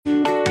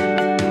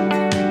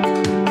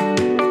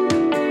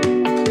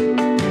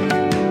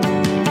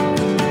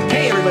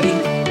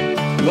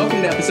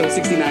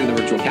episode 69 of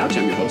The Virtual Couch.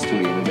 I'm your host,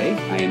 Tony Overbay.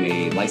 I am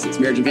a licensed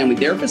marriage and family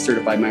therapist,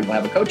 certified mindful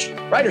habit coach,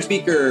 writer,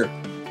 speaker,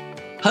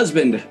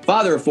 husband,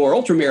 father of four,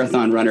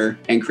 ultramarathon runner,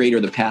 and creator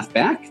of The Path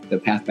Back. The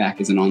Path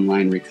Back is an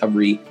online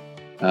recovery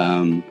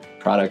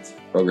product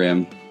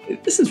program.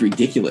 This is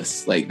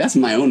ridiculous. Like, that's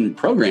my own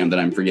program that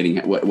I'm forgetting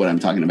what I'm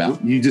talking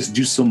about. You just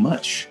do so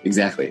much.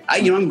 Exactly.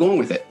 I'm going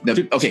with it.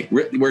 Okay,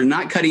 we're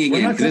not cutting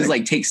again because this is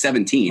like take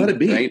 17. Let it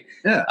be. Right?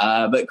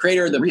 Yeah. But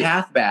creator of The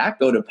Path Back,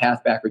 go to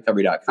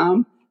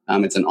pathbackrecovery.com.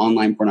 It's an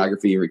online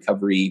pornography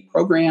recovery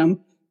program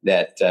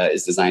that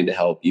is designed to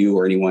help you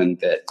or anyone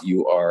that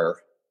you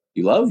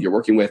love, you're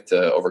working with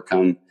to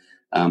overcome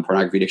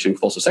pornography addiction,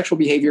 compulsive sexual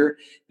behavior.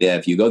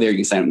 If you go there, you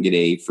can sign up and get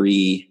a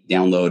free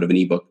download of an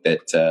ebook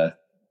that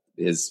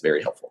is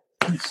very helpful.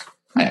 Nice.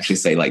 I actually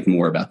say like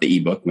more about the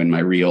ebook when my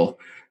real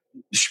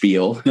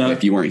spiel.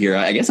 If you weren't here,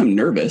 I guess I'm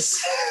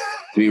nervous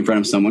to be in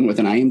front of someone with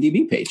an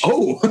IMDb page.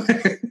 Oh,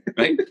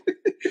 right.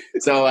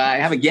 So I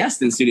have a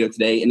guest in studio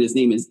today, and his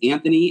name is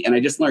Anthony, and I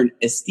just learned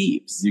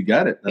Esteves. You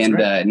got it. That's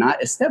right.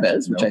 Not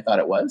Esteves, which I thought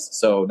it was.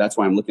 So that's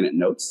why I'm looking at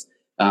notes.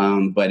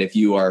 But if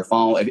you are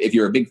if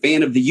you're a big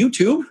fan of the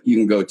YouTube, you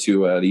can go to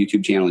the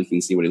YouTube channel. You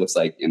can see what he looks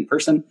like in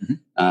person.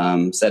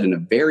 Mm-hmm. Said in a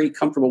very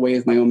comfortable way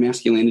with my own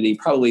masculinity.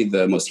 Probably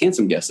the most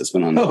handsome guest that's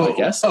been on the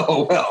podcast.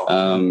 Oh, wow.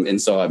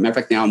 And so, matter of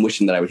fact, now I'm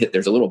wishing that I would hit.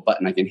 There's a little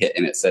button I can hit,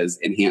 and it says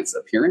 "Enhance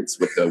Appearance"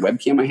 with the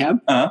webcam I have,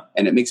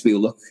 and it makes me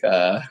look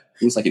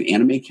almost like an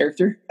anime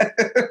character.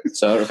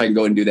 So if I can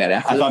go and do that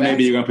after. I thought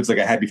maybe you're going to put like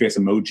a happy face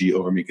emoji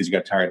over me because you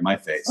got tired of my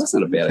face. Well, that's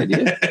not a bad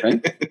idea,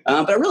 right?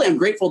 But I really am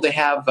grateful to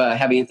have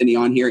Anthony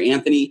on here.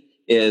 Anthony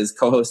is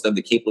co-host of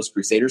the Capeless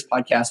Crusaders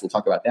Podcast. We'll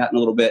talk about that in a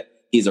little bit.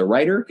 He's a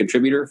writer,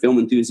 contributor, film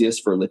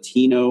enthusiast for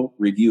Latino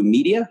Review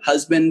Media,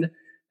 husband,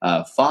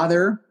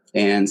 father,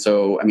 and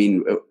so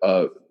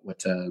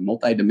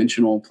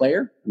multi-dimensional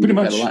player? Pretty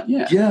much. A lot.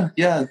 Yeah.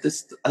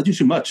 I do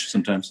too much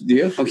sometimes. Do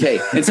you? Okay.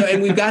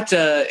 And we've got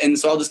and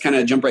so I'll just kind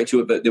of jump right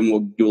to it, but then we'll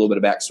do a little bit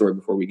of backstory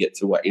before we get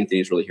to what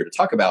Anthony is really here to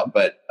talk about.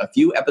 But a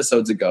few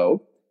episodes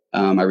ago,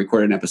 I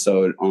recorded an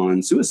episode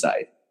on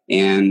suicide.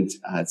 And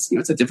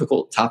it's a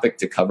difficult topic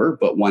to cover,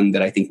 but one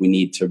that I think we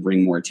need to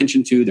bring more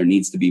attention to. There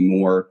needs to be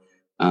more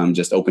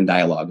just open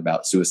dialogue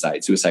about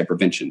suicide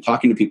prevention,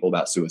 talking to people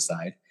about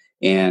suicide.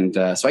 And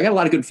so I got a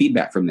lot of good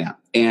feedback from that.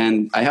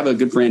 And I have a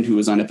good friend who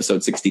was on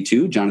episode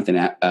 62, Jonathan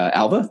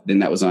Alva. Then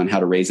that was on how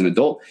to raise an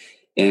adult.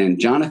 And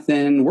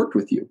Jonathan worked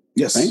with you.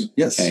 Yes. Right?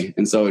 Yes. Okay.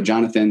 And so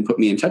Jonathan put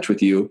me in touch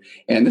with you.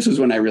 And this was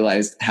when I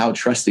realized how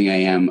trusting I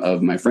am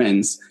of my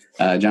friends.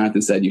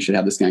 Jonathan said, you should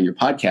have this guy on your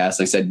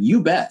podcast. I said,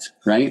 you bet.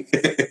 Right.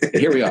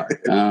 Here we are.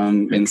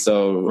 And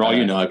so for all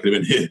you know, I could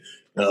have been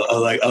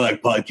I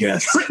like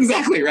podcasts.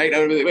 Exactly, right?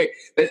 Wait.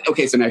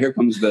 Okay, so now here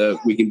comes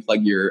we can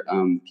plug your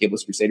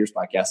Capeless Crusaders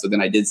podcast. So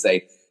then I did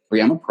say,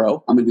 I'm a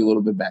pro. I'm going to do a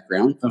little bit of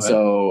background. Okay.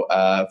 So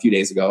a few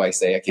days ago, I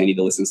say, okay, I need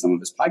to listen to some of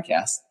his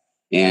podcasts.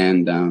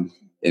 And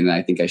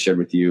I think I shared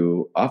with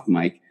you off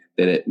mic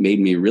that it made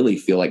me really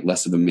feel like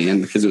less of a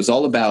man because it was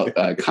all about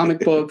comic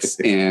books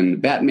and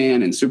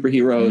Batman and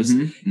superheroes.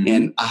 Mm-hmm.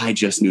 And I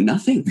just knew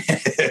nothing.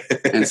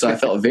 And so I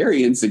felt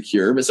very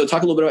insecure. But so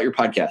talk a little bit about your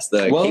podcast,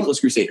 the Capeless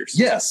Crusaders.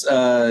 Yes.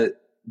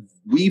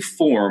 We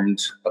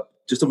formed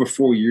just over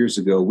 4 years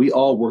ago. We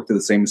all worked at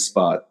the same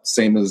spot,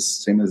 same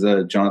as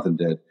Jonathan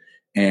did.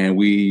 And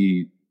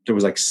there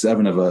was like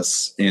 7 of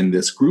us in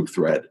this group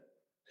thread.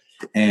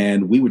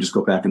 And we would just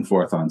go back and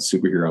forth on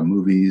superhero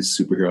movies,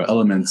 superhero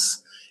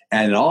elements.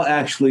 And it all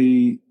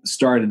actually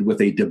started with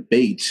a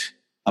debate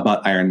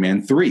about Iron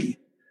Man 3.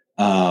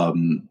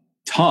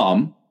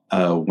 Tom,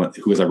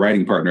 who is a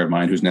writing partner of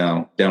mine, who's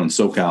now down in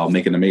SoCal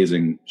making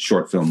amazing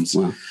short films,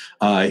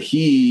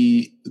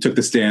 he took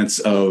the stance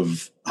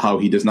of how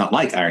he does not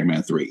like Iron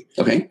Man 3.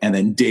 Okay. And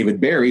then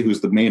David Barry, who's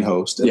the main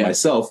host, and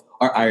myself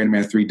are Iron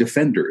Man 3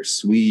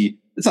 defenders.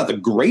 It's not the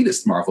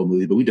greatest Marvel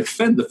movie, but we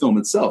defend the film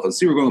itself. And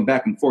so we're going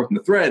back and forth in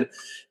the thread.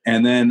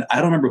 And then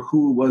I don't remember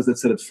who it was that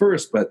said it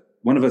first, but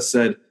one of us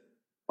said,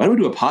 why don't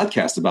we do a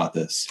podcast about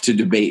this? To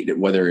debate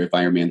whether if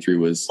Iron Man 3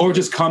 was... Or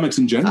just comics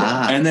in general.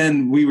 And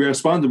then we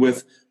responded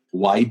with,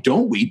 why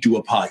don't we do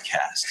a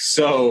podcast?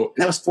 So...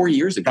 That was 4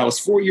 years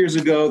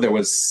ago. There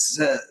was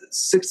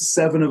 6 to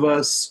 7 of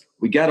us.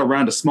 We got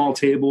around a small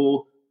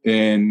table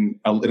in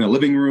a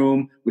living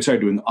room. We started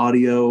doing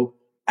audio.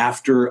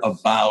 After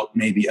about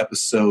maybe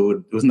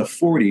episode... It was in the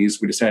 40s.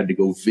 We decided to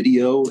go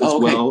video as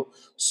well.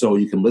 So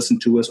you can listen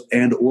to us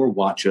and or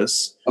watch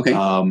us. Okay.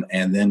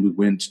 And then we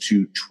went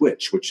to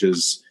Twitch, which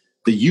is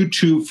the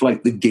YouTube for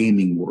like the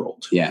gaming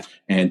world. Yeah.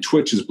 And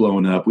Twitch is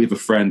blowing up. We have a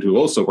friend who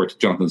also worked at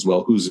Jonathan as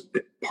well, who's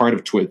part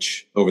of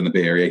Twitch over in the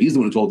Bay Area. He's the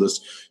one who told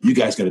us, you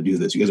guys got to do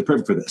this. You guys are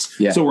perfect for this.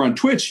 Yeah. So we're on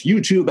Twitch,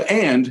 YouTube,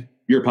 and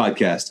your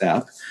podcast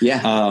app.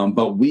 Yeah.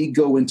 But we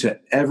go into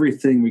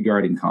everything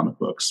regarding comic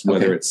books,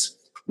 whether it's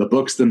the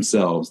books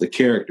themselves, the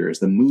characters,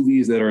 the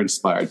movies that are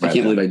inspired by them. I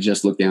can't believe I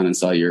just looked down and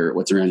saw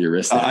what's around your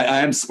wrist. I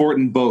am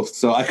sporting both.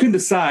 So I couldn't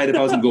decide if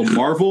I was going to go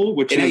Marvel,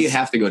 which you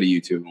have to go to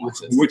YouTube and watch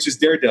this. Which is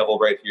Daredevil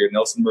right here.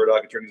 Nelson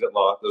Murdoch, Attorneys at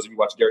Law. Those of you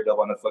watch Daredevil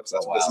on Netflix,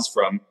 that's what this is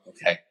from.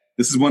 Okay.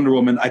 This is Wonder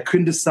Woman. I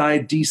couldn't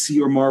decide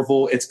DC or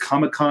Marvel. It's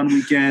Comic-Con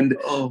weekend.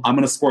 I'm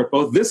going to support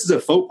both. This is a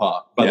faux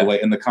pas, by the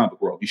way, in the comic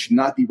book world. You should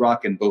not be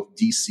rocking both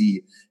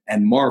DC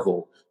and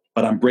Marvel.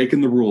 But I'm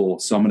breaking the rule,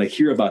 so I'm going to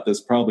hear about this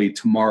probably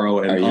tomorrow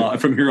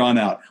and from here on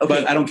out. Okay.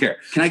 But I don't care.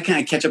 Can I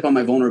kind of catch up on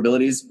my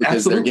vulnerabilities?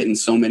 Because they're getting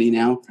so many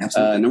now.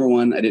 Number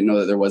one, I didn't know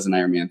that there was an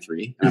Iron Man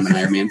 3, and I'm an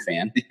Iron Man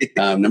fan.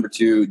 Number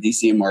two,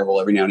 DC and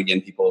Marvel, every now and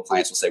again,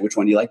 clients will say, which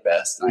one do you like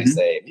best? And I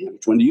say, man,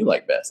 which one do you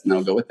like best? And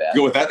I'll go with that.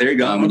 Go with that. There you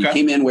go. When you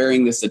came in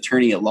wearing this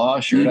attorney at law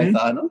shirt, I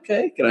thought,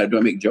 okay, do I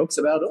make jokes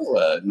about,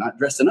 not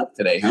dressing up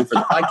today for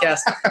the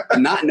podcast,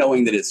 not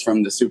knowing that it's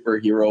from the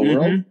superhero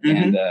world.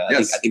 And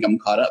I think I'm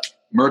caught up.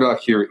 Murdoch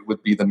here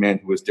would be the man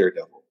who was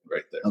Daredevil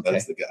right there. Okay.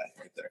 That's the guy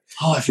right there.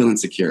 Oh, I feel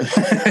insecure.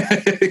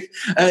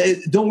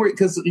 Don't worry,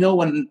 because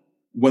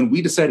when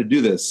we decided to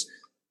do this,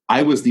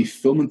 I was the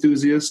film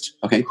enthusiast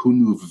who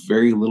knew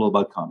very little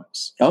about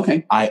comics.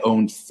 Okay. I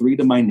owned 3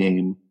 to my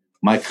name.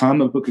 My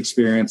comic book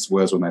experience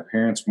was when my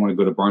parents wanted to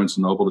go to Barnes &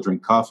 Noble to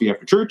drink coffee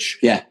after church.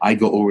 Yeah. I'd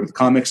go over to the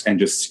comics and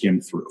just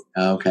skim through.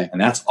 Okay. And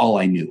that's all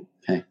I knew.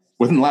 Okay.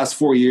 Within the last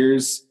 4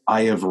 years,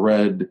 I have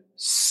read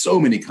so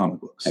many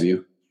comic books. Have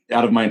you?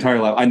 Out of my entire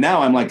life.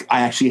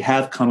 I actually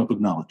have comic book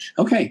knowledge.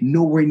 Okay.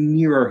 Nowhere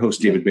near our host,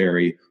 David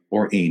Barry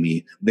or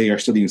Amy. They are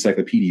still the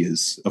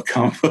encyclopedias of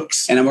comic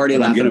books. And I'm already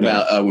laughing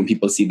about when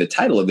people see the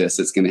title of this,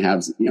 it's going to have,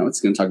 it's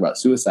going to talk about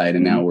suicide.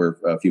 And now we're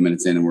a few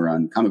minutes in and we're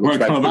on comic books.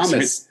 I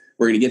promise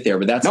we're going to get there.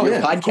 But that's your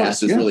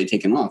podcast is really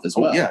taking off as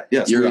well.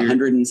 You're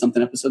 100 and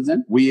something episodes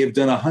in? We have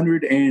done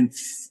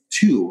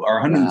 102.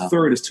 Our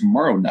 103rd is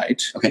tomorrow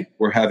night. Okay.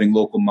 We're having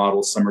local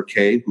model Summer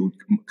Kay, who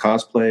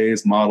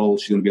cosplays,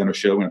 models. She's going to be on our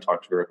show. We're going to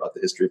talk to her about the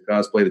history of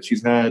cosplay that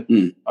she's had,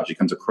 how she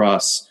comes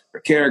across her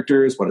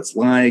characters, what it's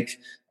like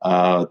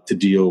to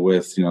deal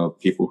with,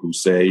 people who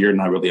say you're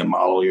not really a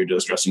model, you're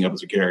just dressing up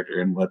as a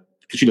character, and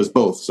because she does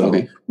both. So we're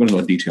going to go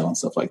into detail and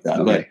stuff like that.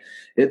 Okay.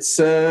 But it's,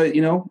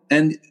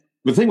 and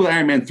the thing with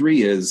Iron Man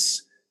 3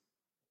 is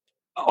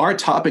our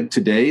topic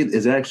today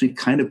is actually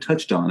kind of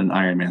touched on in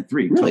Iron Man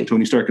 3. Really?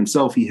 Tony Stark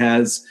himself, he's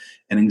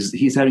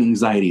having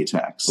anxiety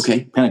attacks,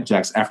 panic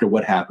attacks after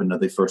what happened of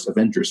the first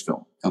Avengers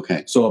film.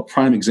 Okay. So a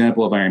prime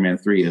example of Iron Man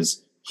 3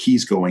 is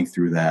he's going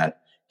through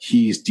that.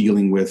 He's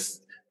dealing with,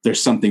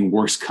 there's something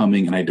worse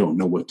coming and I don't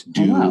know what to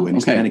do. And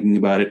he's panicking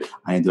about it.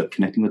 I ended up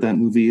connecting with that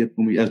movie as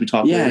we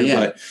talked about it.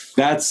 But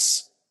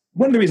that's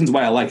one of the reasons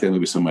why I like that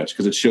movie so much,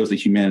 because it shows the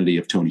humanity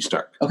of Tony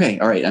Stark. Okay.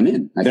 All right. I'm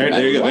in.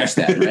 There you go. Watch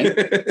that,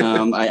 right?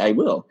 I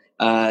will.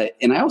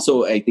 And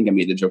I think I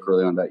made the joke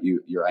earlier on about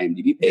your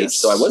IMDb page. Yes.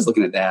 So I was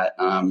looking at that.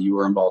 You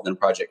were involved in a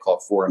project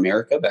called For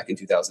America back in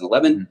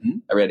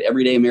 2011. I read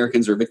Everyday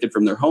Americans are evicted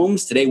from their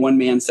homes. Today, one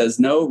man says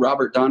no.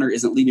 Robert Donner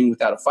isn't leaving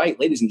without a fight.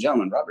 Ladies and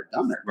gentlemen, Robert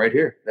Donner. Right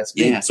here. That's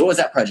me. Yeah. So what was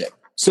that project?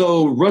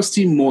 So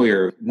Rusty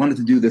Moyer wanted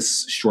to do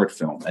this short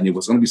film, and it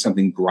was going to be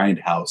something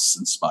Grindhouse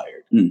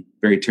inspired,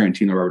 very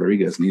Tarantino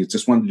Rodriguez, and he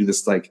just wanted to do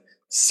this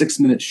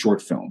 6-minute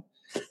short film.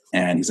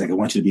 And he's like, I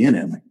want you to be in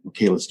it. I'm like,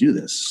 okay, let's do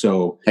this.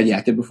 So had you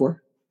acted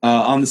before?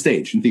 On the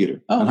stage in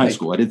theater in high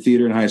school. I did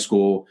theater in high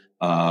school.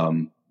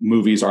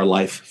 Movies are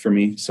life for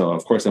me, so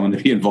of course I wanted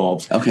to be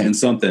involved in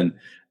something.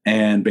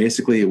 And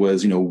basically, it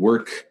was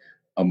work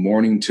a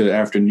morning to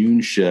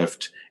afternoon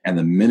shift, and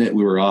the minute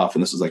we were off,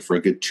 and this was for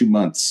a good 2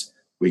 months.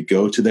 We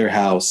go to their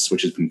house,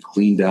 which has been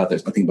cleaned out.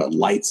 There's nothing but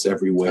lights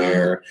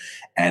everywhere.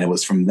 And it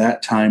was from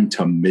that time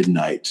to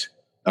midnight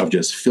of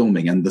just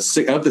filming. And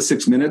of the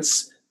 6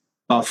 minutes,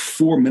 about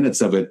 4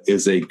 minutes of it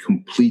is a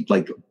complete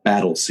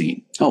battle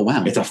scene. Oh,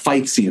 wow. It's a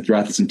fight scene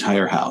throughout this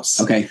entire house.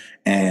 Okay.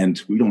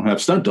 And we don't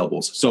have stunt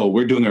doubles. So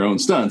we're doing our own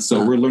stunts.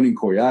 So we're learning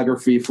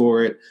choreography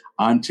for it.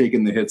 I'm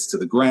taking the hits to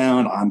the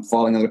ground. I'm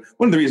falling on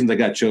one of the reasons I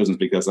got chosen is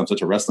because I'm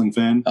such a wrestling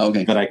fan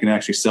that I can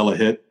actually sell a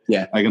hit.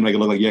 Yeah. I can make it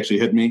look like you actually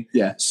hit me.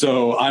 Yeah.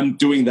 So I'm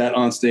doing that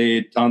on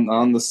stage,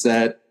 on the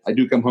set. I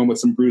do come home with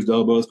some bruised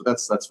elbows, but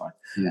that's fine.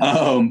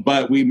 Yeah.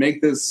 But we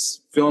make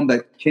this film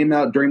that came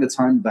out during the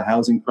time of the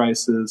housing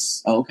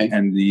crisis.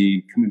 And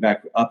the coming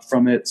back up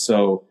from it.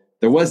 So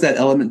there was that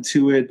element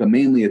to it, but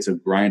mainly it's a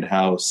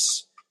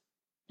grindhouse,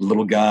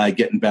 little guy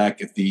getting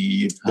back at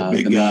the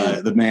big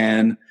guy, the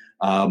man.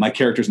 My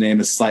character's name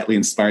is slightly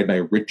inspired by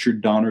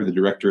Richard Donner, the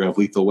director of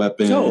Lethal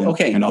Weapon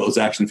and all those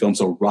action films.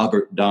 So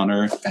Robert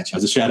Donner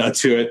as a shout out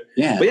to it.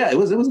 Yeah. But yeah, it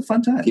was a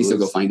fun time. Can you still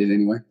go find it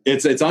anywhere?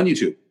 It's on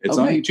YouTube. It's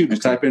on YouTube.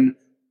 Just type in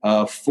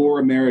For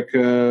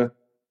America.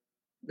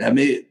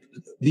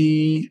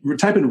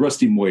 Type in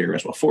Rusty Moyer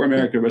as well. For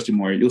America, Rusty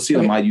Moyer. You'll see it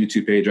on my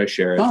YouTube page. I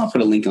share it. I'll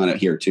put a link on it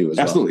here too.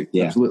 Absolutely.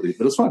 Yeah. Absolutely.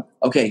 But it's fun.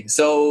 Okay.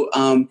 So,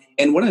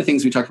 and one of the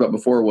things we talked about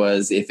before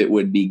was if it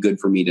would be good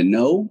for me to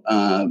know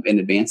in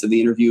advance of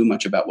the interview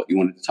much about what you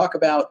wanted to talk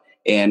about.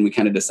 And we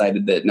kind of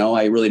decided that, no,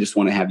 I really just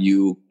want to have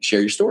you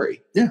share your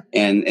story. Yeah.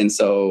 And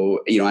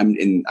so, I don't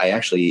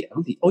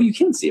think, you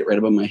can see it right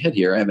above my head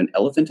here. I have an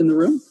elephant in the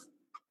room.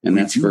 And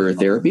that's for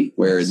therapy,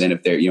 where then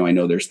if there, I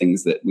know there's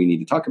things that we need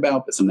to talk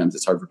about, but sometimes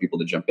it's hard for people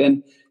to jump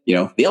in,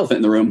 the elephant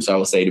in the room. So I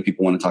will say, do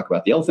people want to talk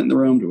about the elephant in the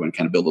room? Do we want to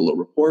kind of build a little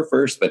rapport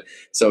first? But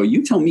so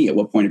you tell me at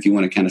what point, if you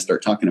want to kind of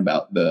start talking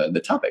about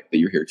the topic that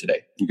you're here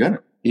today. You got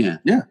it. Yeah.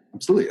 Yeah,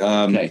 absolutely.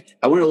 Okay.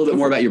 I want a little bit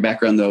more about your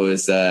background though,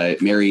 as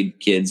married,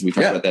 kids. We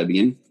talked about that at the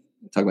beginning.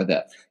 Talk about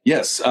that.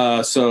 Yes.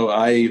 So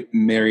I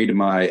married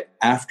my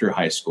after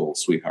high school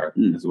sweetheart,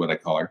 is what I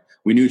call her.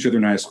 We knew each other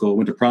in high school,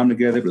 went to prom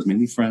together, but was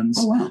mainly friends.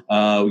 Oh,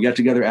 wow. We got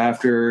together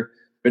after,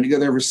 been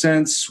together ever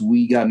since.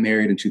 We got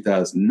married in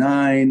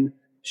 2009.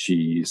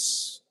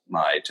 She's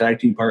my tag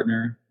team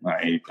partner,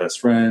 my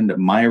best friend,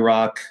 my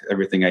rock,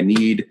 everything I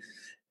need.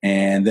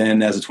 And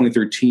then as of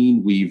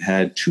 2013, we've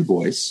had 2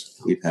 boys.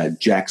 We've had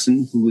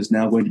Jackson, who is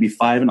now going to be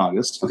 5 in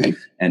August. Okay.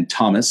 And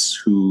Thomas,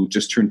 who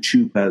just turned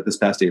 2 this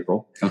past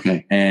April.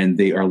 Okay. And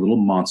they are little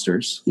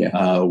monsters. Yeah.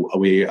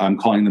 I'm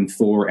calling them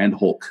Thor and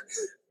Hulk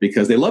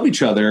because they love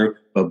each other,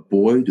 but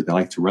boy, do they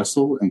like to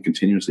wrestle and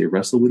continuously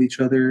wrestle with each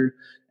other.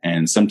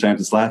 And sometimes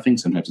it's laughing,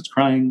 sometimes it's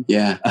crying.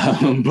 Yeah.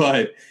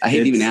 But I hate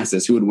to even ask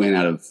this. Who would win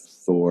out of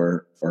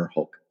Thor or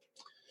Hulk?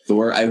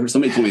 Thor. I heard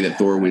somebody told me that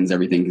Thor wins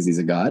everything because he's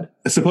a god.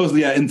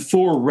 Supposedly, yeah. In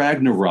Thor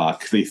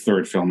Ragnarok, the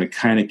third film, it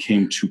kind of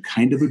came to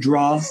kind of a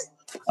draw,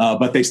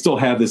 but they still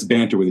have this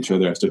banter with each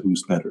other as to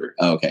who's better.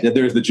 Oh, okay. Yeah,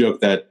 there's the joke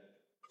that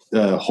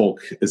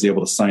Hulk is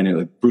able to sign it.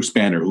 Like Bruce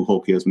Banner, who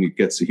Hulk is when he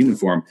gets to human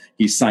form,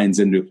 he signs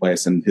into a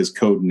place, and his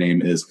code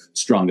name is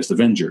Strongest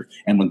Avenger.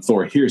 And when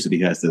Thor hears it, he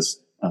has this,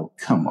 oh,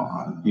 come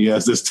on. He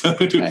has this.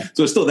 Okay.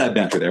 So it's still that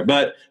banter there.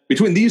 But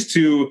between these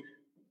two,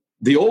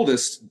 the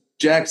oldest,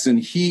 Jackson,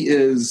 he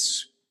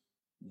is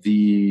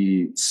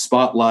the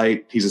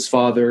spotlight. He's his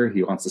father.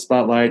 He wants the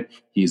spotlight.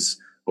 He's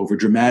over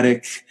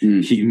dramatic.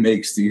 He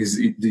makes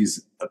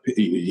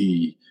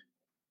he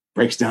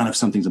breaks down if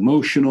something's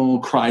emotional,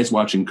 cries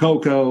watching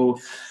Coco.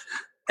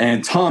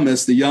 And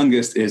Thomas, the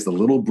youngest, is the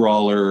little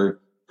brawler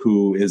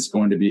who is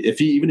going to be,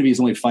 even if he's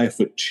only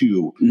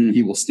 5'2",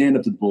 he will stand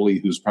up to the bully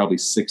who's probably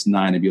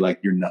 6'9" and be like,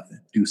 "You're nothing.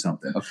 Do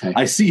something." Okay.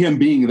 I see him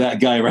being that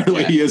guy right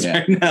away he is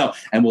right now,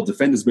 and will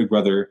defend his big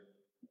brother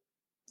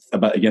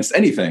against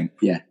anything.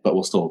 Yeah, but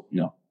we'll still,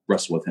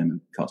 wrestle with him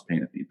and cause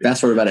pain if need be. That's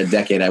for about a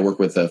decade. I work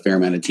with a fair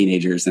amount of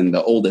teenagers, and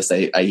the oldest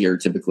I hear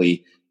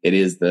typically it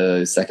is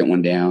the second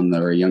one down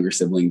or a younger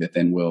sibling that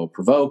then will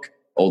provoke.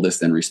 Oldest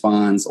then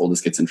responds.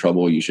 Oldest gets in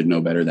trouble. You should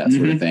know better. That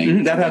sort of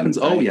thing. That happens.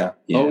 Oh yeah.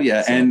 So.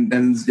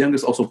 And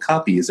youngest also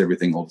copies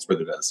everything oldest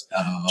brother does.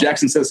 Oh.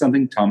 Jackson says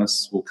something,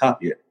 Thomas will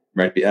copy it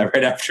right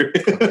after.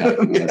 Okay.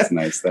 Well, that's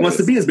nice. Wants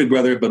to be his big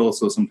brother, but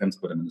also sometimes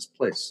put him in his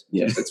place.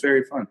 Yeah, it's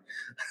very fun.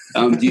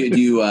 Do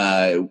you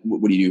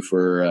what do you do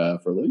for a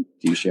living?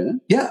 Do you share that?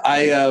 Yeah,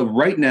 I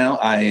right now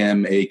I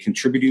am a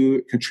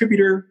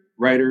contributor,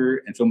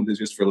 writer, and film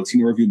enthusiast for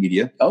Latino Review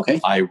Media. Okay,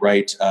 I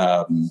write.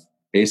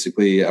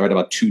 Basically, I write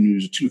about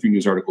 2 to 3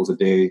 news articles a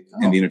day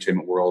in the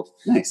entertainment world.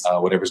 Nice.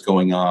 Whatever's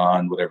going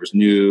on, whatever's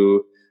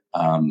new.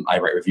 I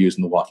write reviews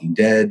on The Walking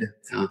Dead.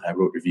 I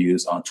wrote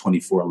reviews on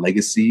 24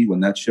 Legacy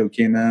when that show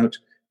came out,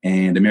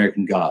 and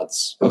American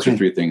Gods. Those are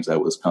 3 things I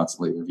was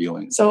constantly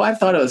reviewing. So I've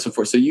thought of this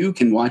before. So you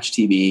can watch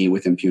TV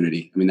with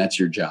impunity. I mean, that's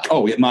your job.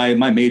 Oh, yeah, my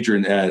major,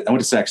 I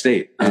went to Sac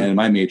State, and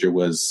my major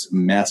was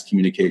mass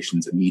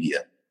communications and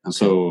media. Okay.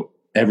 So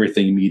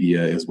everything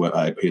media is what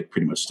I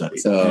pretty much studied.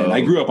 So and I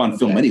grew up on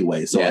film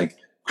anyway. So like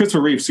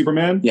Christopher Reeve's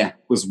Superman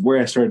was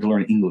where I started to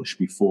learn English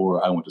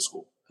before I went to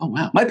school. Oh,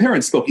 wow. My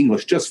parents spoke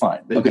English just fine.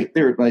 They're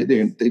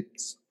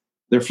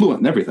fluent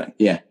in everything.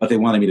 Yeah. But they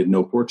wanted me to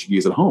know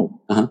Portuguese at home.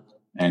 Uh-huh.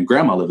 And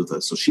grandma lived with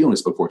us, so she only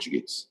spoke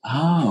Portuguese.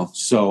 Oh.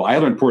 So I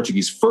learned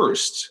Portuguese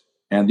first,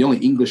 and the only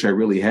English I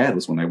really had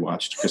was when I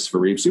watched Christopher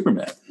Reeve's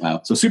Superman.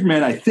 Wow. So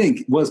Superman, I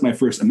think, was my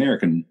first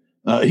American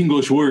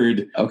English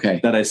word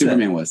that I said.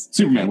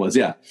 Superman was,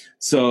 yeah.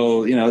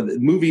 So,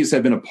 movies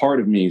have been a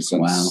part of me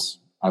since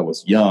I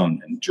was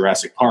young, and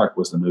Jurassic Park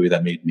was the movie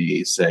that made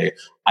me say,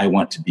 I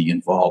want to be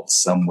involved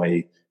some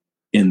way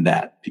in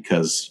that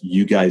because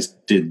you guys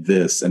did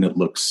this and it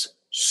looks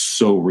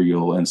so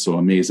real and so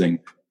amazing.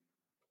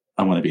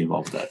 I want to be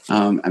involved with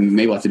that.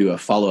 Maybe we'll have to do a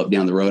follow-up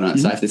down the road on it.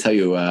 So I have to tell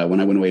you, when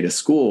I went away to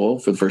school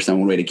for the first time, I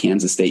went away to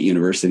Kansas State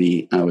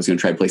University. I was going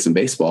to try to play some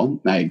baseball.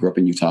 I grew up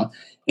in Utah,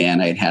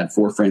 and I had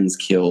 4 friends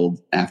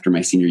killed after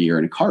my senior year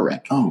in a car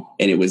wreck. Oh.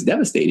 And it was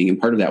devastating. And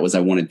part of that was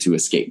I wanted to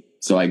escape.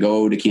 So I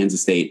go to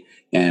Kansas State,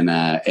 and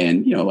I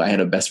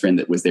had a best friend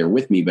that was there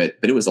with me, but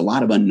it was a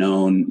lot of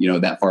unknown,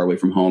 that far away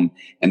from home.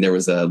 And there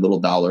was a little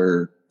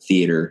dollar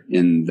theater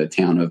in the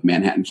town of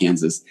Manhattan,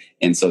 Kansas.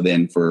 And so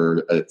then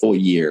for a full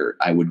year,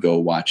 I would go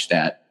watch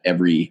that I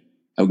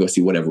would go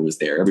see whatever was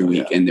there every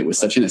week. Yeah. And it was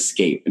such an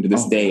escape. And to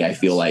this day, I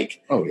feel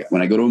like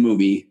when I go to a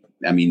movie,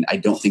 I mean, I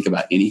don't think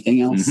about anything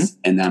else.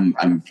 Mm-hmm. And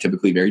I'm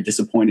typically very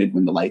disappointed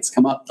when the lights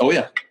come up. Oh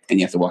yeah. And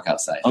you have to walk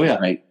outside. Oh yeah.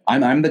 Right.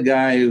 I'm the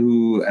guy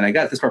who, and I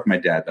got this part from my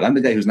dad, but I'm the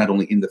guy who's not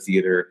only in the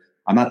theater,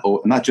 I'm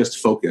not just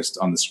focused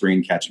on the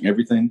screen catching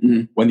everything.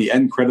 Mm-hmm. When the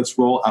end credits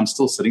roll, I'm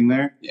still sitting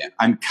there. Yeah.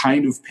 I'm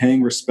kind of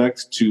paying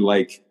respect to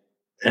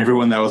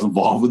everyone that was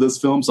involved with this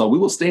film. So we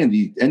will stay in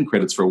the end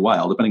credits for a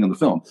while, depending on the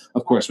film.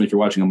 Of course, if you're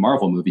watching a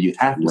Marvel movie, you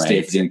have to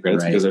stay for the end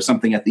credits because there's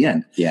something at the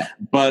end. Yeah.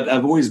 But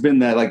I've always been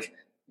that, like,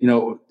 you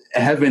know,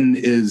 heaven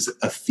is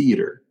a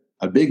theater,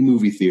 a big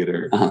movie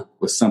theater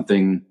with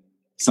something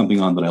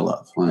on that I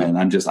love. Wow. And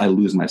I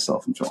lose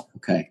myself in film.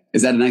 Okay.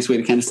 Is that a nice way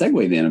to kind of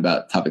segue then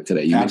about topic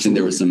today? You mentioned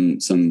there was some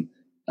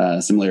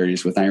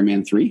similarities with Iron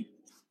Man 3.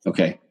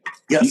 Okay.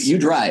 Yes. You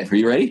drive. Are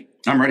you ready?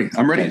 I'm ready.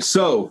 Okay.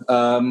 So,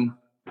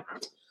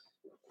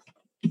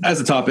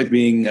 as a topic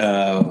being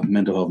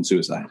mental health and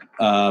suicide.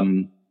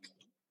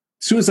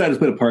 Suicide has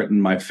played a part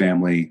in my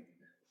family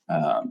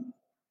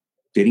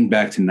dating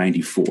back to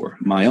 94.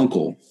 My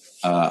uncle,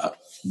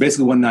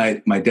 basically one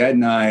night, my dad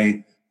and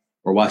I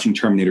were watching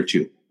Terminator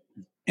 2.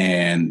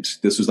 And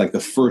this was like the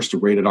first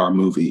rated R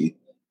movie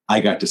I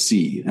got to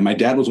see. And my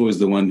dad was always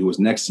the one who was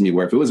next to me,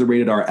 where if it was a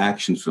rated R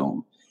action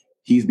film,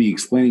 he'd be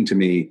explaining to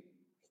me,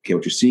 okay,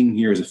 what you're seeing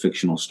here is a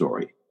fictional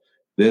story.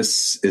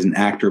 This is an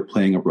actor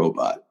playing a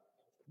robot.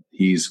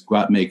 He's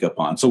got makeup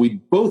on. So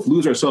we both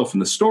lose ourselves in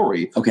the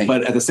story,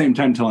 but at the same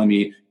time telling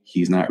me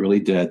he's not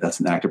really dead. That's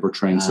an actor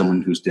portraying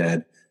someone who's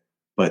dead,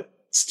 but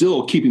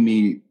still keeping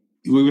me,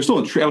 I was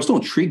still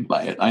intrigued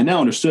by it. I now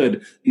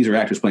understood these are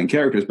actors playing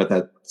characters, but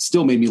that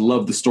still made me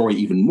love the story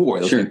even more.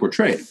 That was being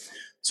portrayed.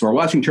 So we're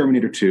watching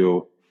Terminator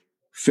 2,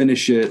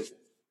 finish it,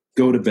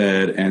 go to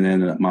bed, and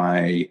then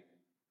my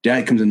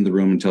dad comes into the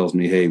room and tells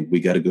me, hey, we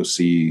got to go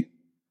see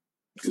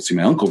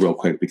my uncle real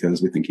quick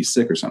because we think he's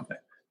sick or something.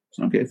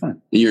 So, okay,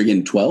 fine. You're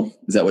again 12?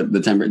 Is that what the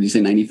time? Did you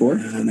say 94?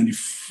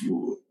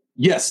 94.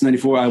 Yes,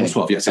 94. I was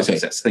 12.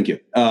 Yes. Thank you.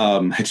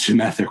 I just did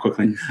math there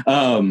quickly.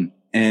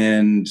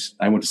 And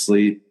I went to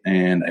sleep,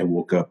 and I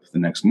woke up the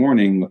next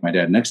morning with my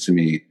dad next to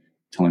me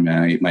telling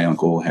me my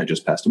uncle had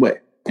just passed away,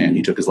 and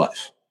he took his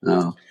life.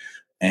 Oh.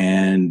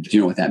 And do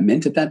you know what that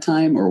meant at that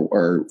time?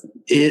 Or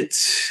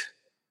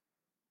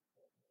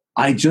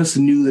I just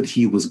knew that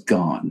he was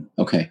gone.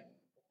 Okay.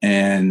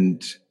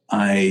 And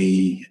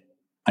I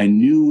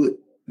knew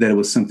that it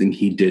was something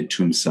he did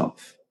to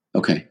himself.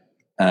 Okay.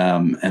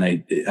 And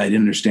I didn't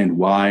understand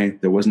why.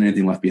 There wasn't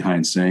anything left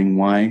behind saying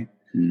why.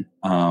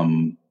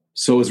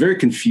 So it was very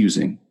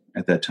confusing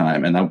at that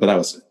time. But I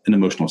was in an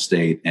emotional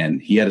state,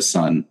 and he had a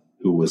son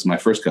who was my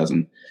first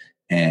cousin,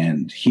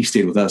 and he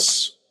stayed with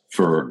us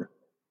for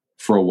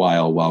a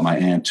while my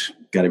aunt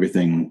got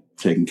everything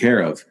taken care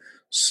of.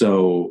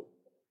 So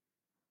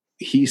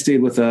he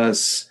stayed with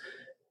us,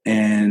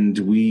 and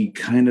we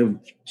kind of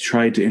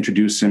tried to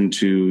introduce him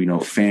to,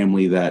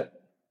 family that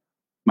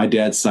my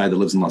dad's side that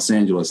lives in Los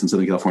Angeles and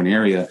Southern California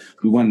area.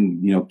 We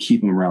wanted,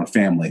 keep him around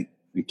family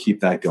and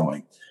keep that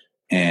going.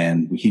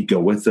 And he'd go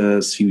with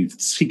us. He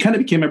kind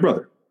of became my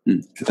brother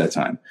at that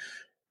time.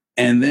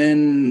 And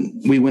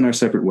then we went our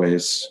separate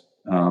ways.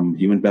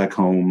 He went back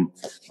home.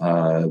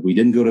 We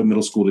didn't go to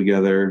middle school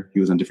together. He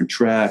was on different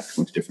tracks,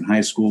 went to different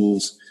high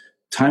schools.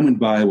 Time went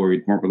by where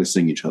we weren't really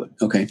seeing each other.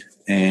 Okay.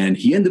 And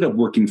he ended up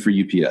working for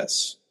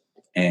UPS.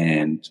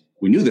 And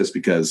we knew this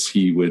because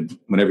he would,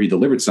 whenever he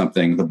delivered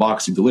something, the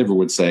box he delivered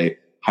would say,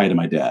 hi to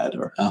my dad,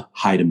 or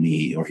hi to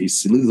me, or he'd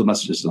leave little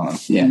messages on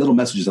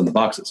the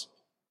boxes.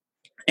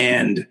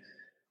 And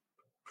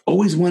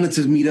always wanted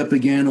to meet up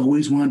again,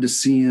 always wanted to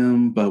see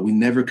him, but we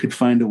never could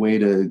find a way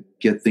to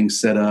get things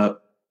set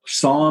up.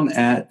 Saw him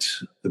at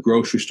the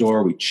grocery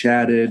store. We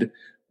chatted.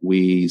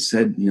 We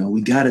said,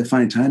 we got to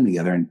find time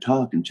together and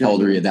talk and chat. How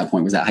old were you at that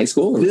point? Was that high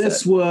school?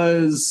 This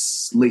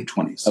was late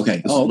 20s.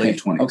 Okay.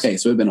 Late 20s. Okay.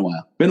 So it'd been a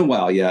while. Been a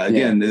while, yeah.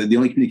 Again, the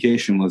only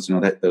communication was,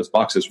 that those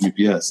boxes from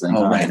UPS. Saying,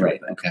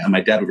 right. Okay. And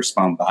my dad would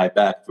respond with a hi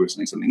back if we were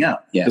sending something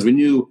out. Yeah. Because we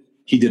knew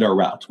he did our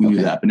route. We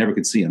knew that, but never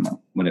could see him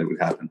when it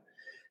would happen.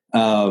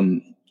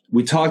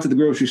 We talked at the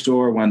grocery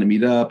store, wanted to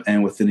meet up.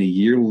 And within a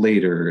year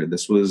later,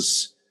 this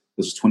was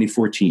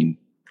 2014,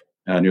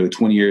 nearly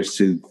 20 years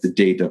to the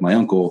date of my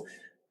uncle,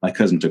 my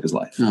cousin took his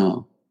life.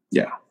 Oh.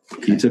 Yeah.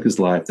 Okay. He took his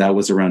life. That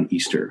was around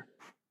Easter.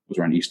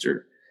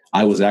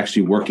 I was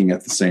actually working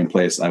at the same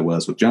place I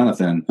was with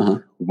Jonathan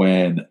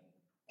when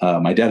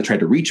my dad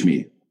tried to reach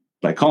me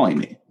by calling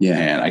me. Yeah.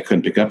 And I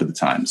couldn't pick up at the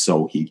time.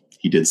 So he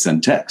did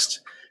send text.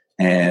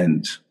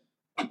 And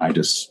I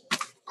just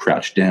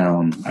crouched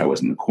down. I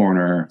was in the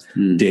corner.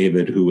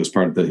 David, who was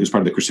part of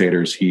the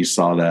Crusaders, he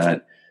saw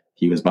that.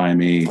 He was by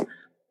me.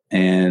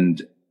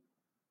 And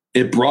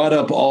it brought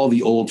up all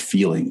the old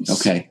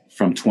feelings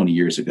from 20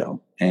 years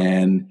ago.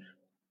 And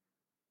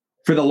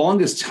for the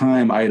longest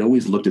time, I had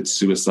always looked at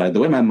suicide. The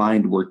way my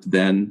mind worked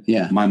then,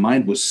 my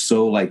mind was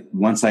so like,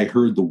 once I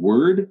heard the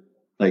word,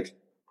 like,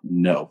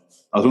 no.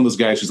 I was one of those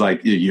guys who's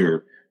like,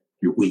 you're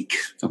weak.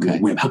 Okay.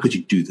 How could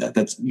you do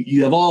that?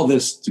 You have all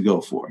this to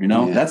go for,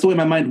 That's the way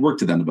my mind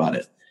worked then about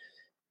it.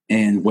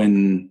 And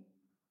when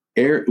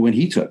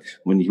he took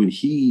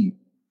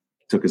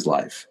his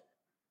life,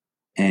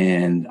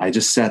 and I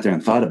just sat there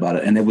and thought about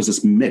it. And there was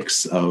this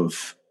mix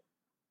of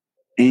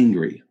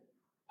angry.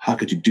 How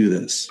could you do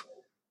this?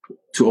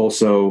 To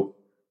also,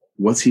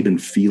 what's he been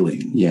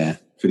feeling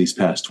for these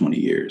past 20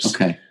 years?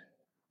 Okay.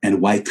 And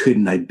why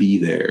couldn't I be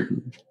there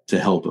to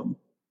help him?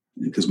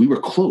 because we were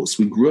close.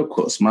 We grew up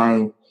close.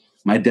 My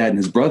dad and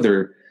his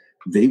brother,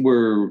 they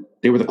were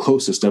the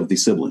closest of the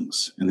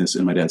siblings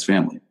in my dad's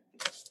family.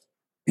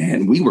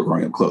 And we were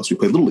growing up close. We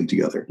played Little League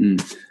together.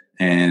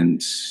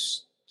 And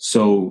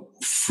so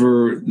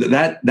for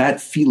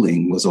that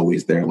feeling was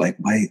always there. Like,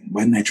 why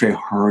didn't I try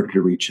harder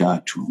to reach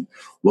out to him?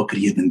 What could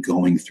he have been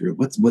going through?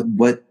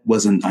 What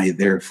wasn't I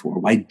there for?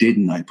 Why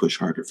didn't I push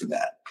harder for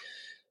that?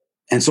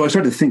 And so I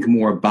started to think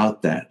more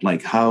about that,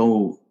 like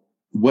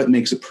what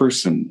makes a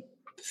person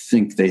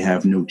think they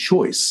have no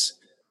choice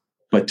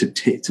but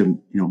to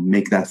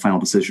make that final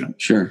decision.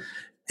 Sure.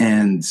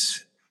 And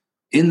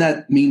in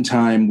that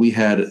meantime, we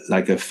had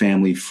like a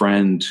family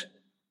friend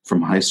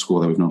from high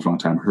school that we've known for a long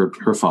time.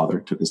 Her father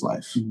took his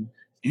life.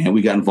 And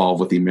we got involved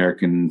with the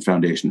American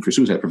Foundation for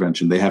Suicide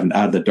Prevention. They have an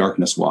Out of the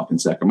Darkness walk in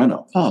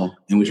Sacramento. Oh.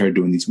 And we started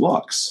doing these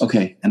walks.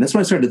 Okay. And that's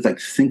when I started to like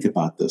think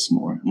about this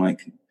more. I'm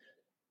like,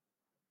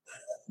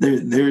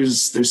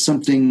 there's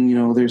something,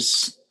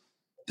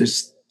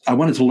 I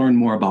wanted to learn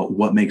more about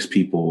what makes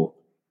people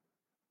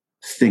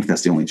think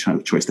that's the only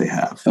choice they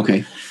have.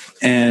 Okay.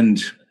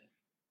 And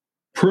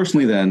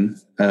personally then,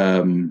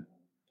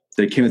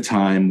 there came a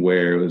time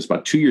where it was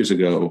about 2 years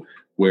ago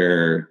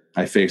where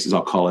I faced, as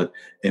I'll call it,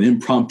 an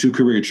impromptu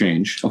career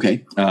change.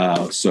 Okay.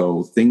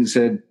 So things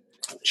had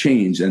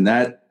changed, and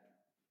that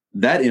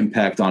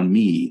impact on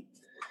me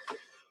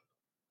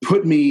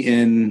put me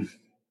in,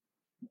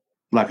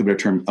 lack of a better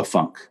term, a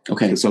funk.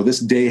 Okay. So this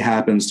day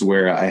happens to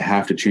where I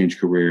have to change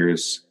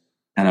careers,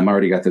 and I'm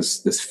already got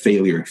this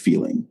failure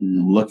feeling.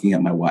 I'm looking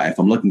at my wife.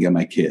 I'm looking at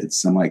my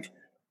kids. I'm like,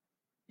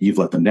 you've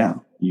let them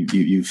down.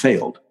 You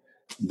failed.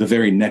 The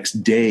very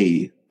next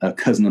day, a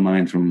cousin of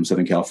mine from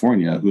Southern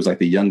California, who's like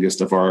the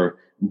youngest of our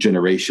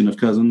generation of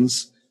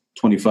cousins,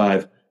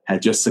 25,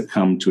 had just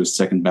succumbed to his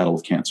second battle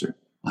with cancer.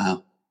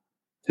 Wow.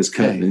 His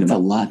cousin. That's a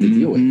lot to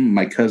deal with.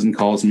 My cousin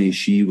calls me.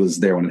 She was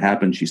there when it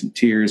happened. She's in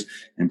tears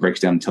and breaks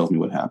down and tells me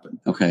what happened.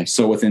 Okay.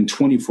 So within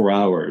 24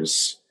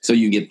 hours. So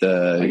you get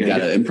an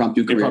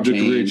impromptu career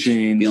change,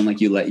 feeling like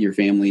you let your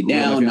family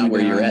down, not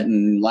where you're at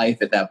in life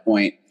at that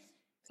point.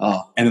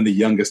 Oh. And then the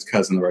youngest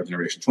cousin of our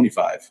generation,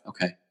 25.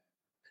 Okay.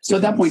 So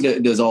at that point,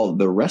 does all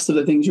the rest of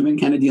the things you've been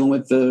kind of dealing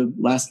with the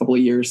last couple of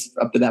years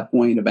up to that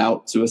point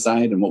about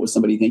suicide and what was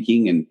somebody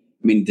thinking? And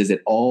I mean, does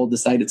it all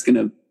decide it's going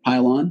to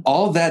pile on?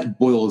 All that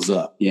boils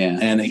up. Yeah.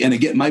 And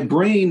again, my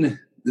brain,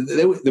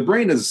 the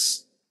brain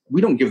is,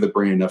 we don't give the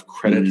brain enough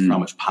credit for how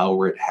much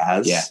power it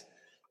has. Yeah.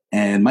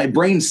 And my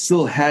brain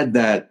still had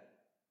that,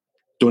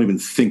 don't even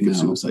think of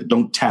suicide.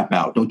 Don't tap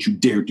out. Don't you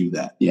dare do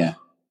that. Yeah.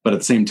 But at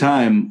the same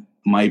time,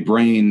 my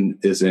brain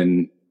is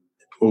in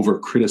over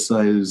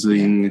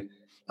criticizing. Yeah.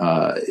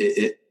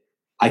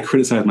 I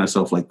criticize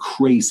myself like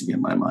crazy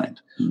in my mind.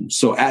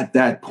 So at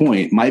that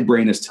point, my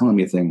brain is telling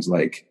me things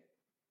like,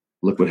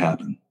 look what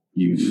happened.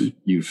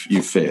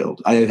 You've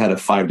failed. I had a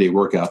 5-day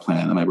workout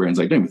plan and my brain's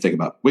like, don't even think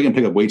about it. We're going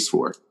to pick up weights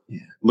for.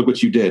 Yeah. Look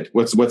what you did.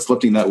 What's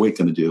lifting that weight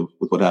going to do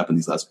with what happened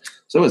these last.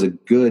 So it was a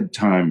good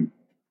time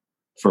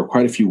for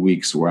quite a few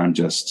weeks where I'm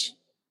in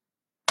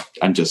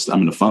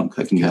a funk.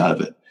 I can get out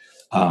of it.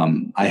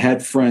 I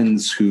had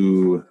friends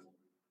a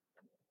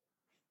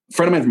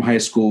friend of mine from high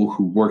school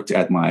who worked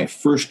at my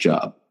first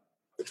job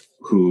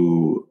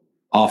who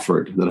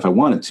offered that if I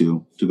wanted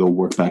to go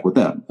work back with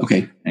them.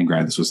 Okay. And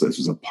granted, this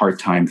was a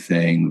part-time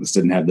thing. This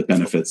didn't have the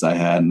benefits I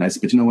had. And I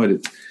said, but you know what?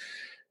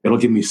 It'll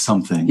give me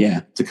something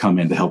to come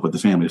in to help with the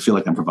family, to feel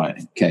like I'm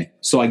providing. Okay.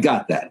 So I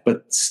got that.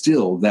 But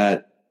still,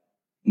 that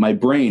my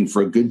brain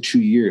for a good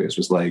 2 years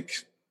was like,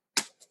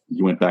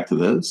 you went back to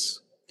this?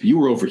 You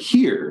were over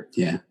here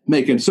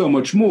making so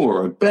much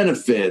more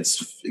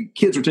benefits.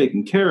 Kids were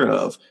taken care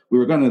of. We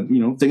were going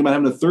to, think about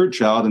having a third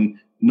child and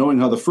knowing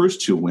how the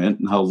first two went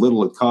and how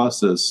little it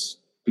cost us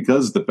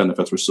because the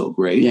benefits were so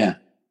great. Yeah.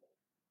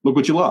 Look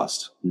what you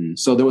lost.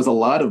 So there was a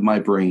lot of my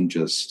brain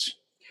just.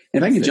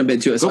 If I can jump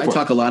into it. So I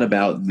talk a lot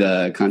about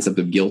the concept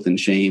of guilt and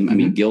shame. I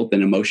mean, guilt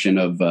and emotion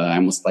I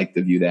almost like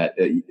to view that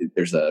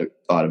there's a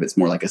thought of it's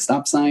more like a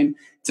stop sign.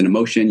 It's an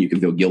emotion. You can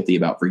feel guilty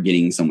about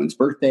forgetting someone's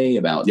birthday,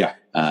 about,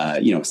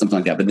 something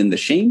like that. But then the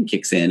shame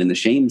kicks in and the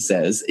shame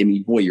says, I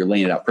mean, boy, you're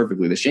laying it out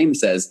perfectly. The shame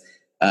says,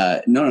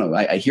 no,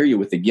 I hear you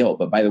with the guilt,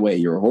 but by the way,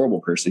 you're a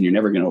horrible person. You're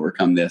never going to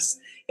overcome this.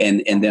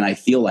 And then I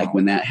feel like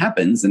when that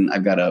happens, and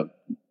I've got a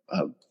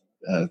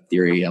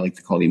theory I like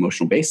to call the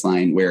emotional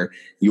baseline, where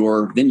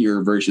your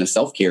version of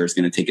self-care is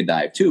going to take a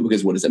dive too,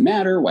 because what does it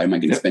matter? Why am I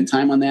going to spend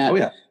time on that? Oh,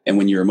 yeah. And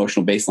when your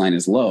emotional baseline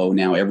is low,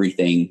 now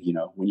everything,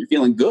 when you're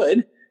feeling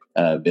good,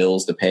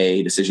 bills to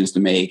pay, decisions to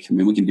make, I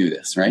mean, we can do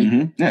this, right?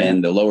 Mm-hmm. Yeah.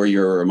 And the lower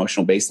your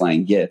emotional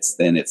baseline gets,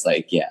 then it's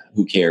like,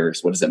 who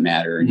cares? What does it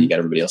matter? And you got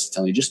everybody else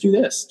telling you, just do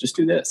this, just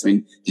do this. I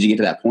mean, did you get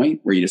to that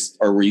point where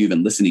or were you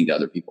even listening to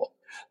other people?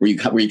 Were you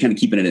kind of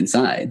keeping it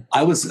inside?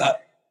 I was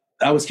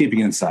keeping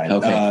it inside.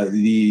 Okay.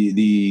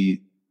 The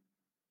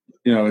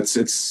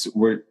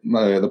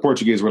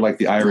Portuguese were like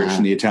the Irish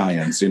and the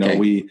Italians.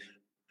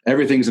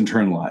 Everything's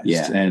internalized.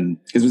 Yeah.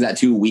 And because was that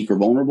too weak or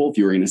vulnerable? If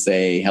you were going to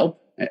say help,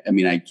 I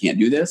mean, I can't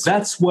do this.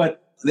 That's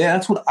what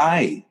that's what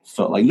I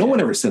felt like. No one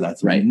ever said that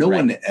to me. Right, No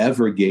one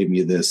ever gave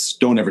me this,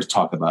 don't ever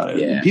talk about it.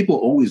 Yeah. People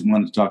always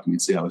wanted to talk to me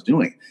and see how I was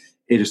doing.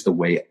 It's just the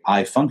way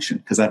I function,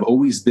 because I've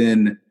always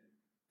been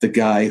the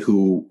guy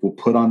who will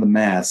put on the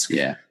mask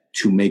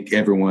to make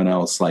everyone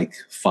else like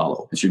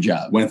follow. It's your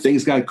job. When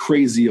things got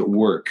crazy at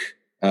work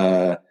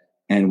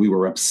and we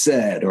were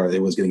upset, or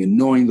it was getting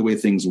annoying the way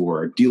things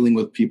were, dealing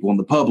with people in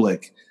the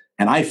public,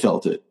 and I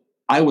felt it,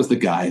 I was the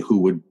guy who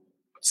would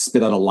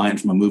spit out a line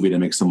from a movie to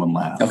make someone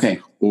laugh.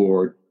 Okay.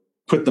 Or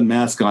put the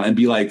mask on and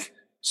be like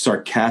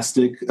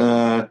sarcastic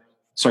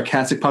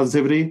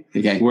positivity.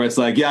 Okay. Where it's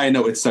like, yeah, I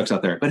know it sucks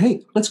out there, but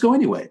hey, let's go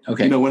anyway.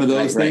 Okay. One of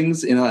those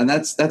things, and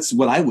that's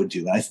what I would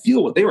do. I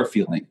feel what they were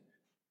feeling,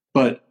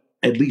 but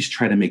at least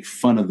try to make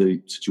fun of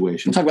the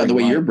situation. We'll talk about the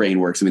way your brain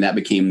works. I mean, that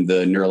became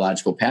the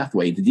neurological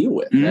pathway to deal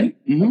with, right?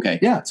 Mm-hmm. Okay.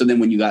 Yeah. So then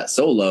when you got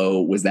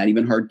solo, was that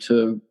even hard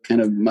to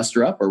kind of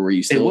muster up, or were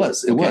you still?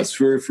 It was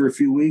for a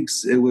few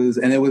weeks.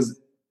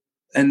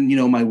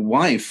 And my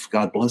wife,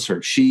 God bless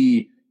her,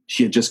 she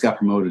had just got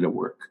promoted at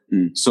work.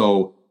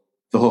 So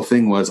the whole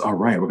thing was, all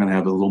right, we're going to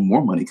have a little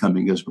more money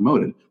coming as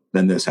promoted.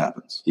 Then this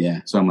happens.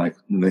 Yeah. So I'm like,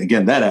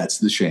 again, that adds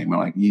to the shame. I'm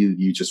like,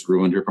 you just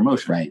ruined your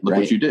promotion. Right. Look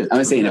what you did. I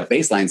was saying if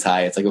baseline's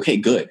high, it's like, okay,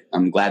 good.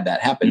 I'm glad that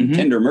happened. Mm-hmm.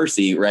 Tender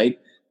mercy, right?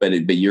 But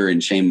you're in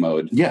shame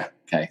mode. Yeah.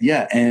 Okay.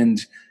 Yeah.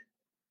 And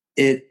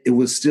it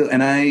was still,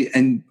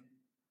 and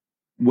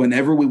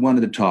whenever we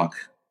wanted to talk,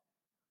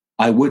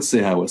 I would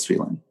say how I was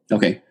feeling.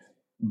 Okay.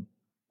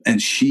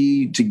 And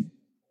she,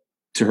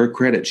 to her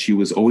credit, she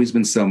was always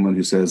been someone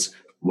who says,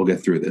 we'll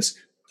get through this.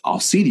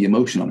 I'll see the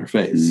emotion on her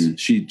face.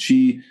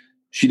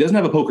 She doesn't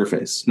have a poker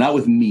face, not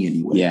with me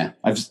anyway. Yeah.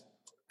 I've just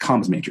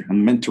comms major.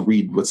 I'm meant to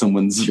read what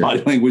someone's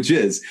body language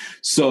is.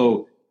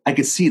 So I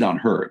could see it on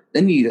her.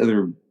 Any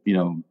other,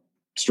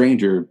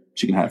 stranger,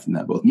 she can hide from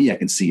that. Both me, I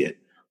can see it.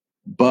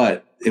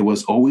 But it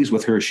was always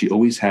with her. She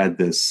always had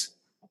this,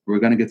 we're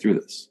going to get through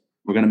this.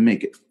 We're going to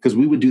make it. Because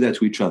we would do that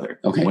to each other.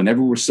 Okay.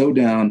 Whenever we're so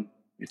down,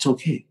 it's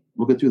okay.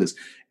 We'll get through this.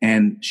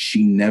 And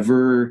she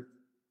never,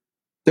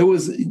 there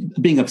was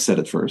being upset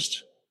at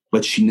first,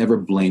 but she never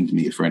blamed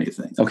me for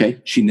anything. Okay.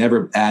 She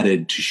never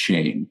added to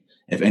shame.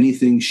 If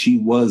anything, she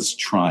was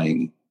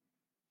trying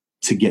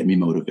to get me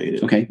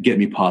motivated, get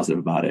me positive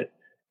about it.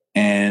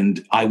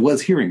 And I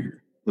was hearing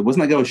her. It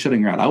wasn't like I was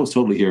shutting her out. I was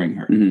totally hearing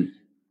her. Mm-hmm.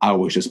 I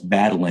was just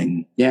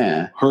battling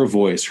her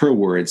voice, her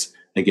words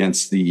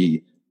against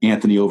the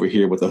Anthony over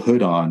here with a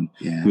hood on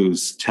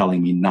who's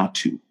telling me not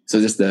to. So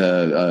just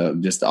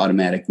the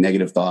automatic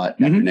negative thought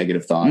after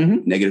negative thought,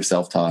 negative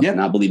self-talk,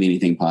 not believing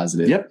anything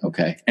positive. Yep.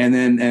 Okay.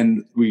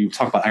 And we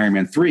talk about Iron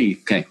Man 3.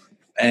 Okay.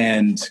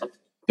 And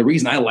the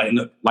reason I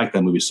like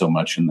that movie so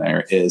much in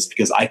there is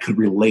because I could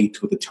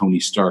relate with the Tony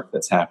Stark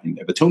that's happening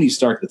there. The Tony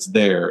Stark that's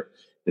there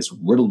is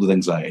riddled with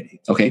anxiety.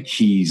 Okay.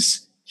 He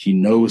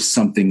knows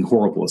something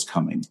horrible is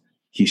coming.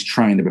 He's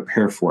trying to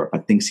prepare for it,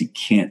 but thinks he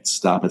can't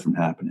stop it from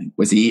happening.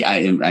 Was he?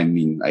 I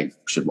mean, I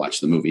should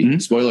watch the movie. Mm-hmm.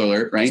 Spoiler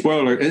alert, right?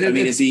 Spoiler alert. I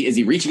mean, is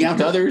he reaching out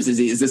to others?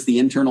 Is this the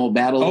internal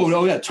battle? Oh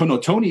no, yeah. No,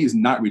 Tony is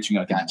not reaching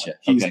out. Gotcha.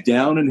 He's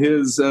down in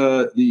his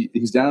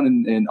he's down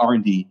in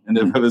R&D in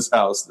his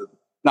house.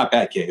 Not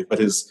Batcave, but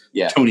his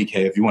Tony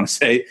cave, if you want to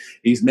say.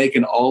 He's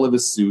making all of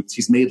his suits.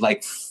 He's made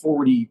like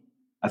 40,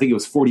 I think it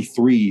was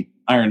 43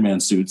 Iron Man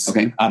suits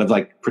out of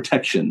like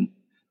protection.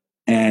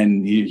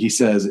 And he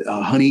says,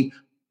 honey,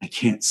 I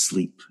can't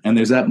sleep. And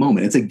there's that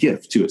moment. It's a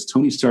gift too. It's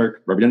Tony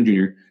Stark, Robert Downey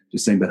Jr.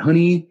 just saying, but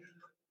honey,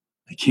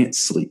 I can't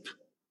sleep.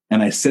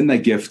 And I send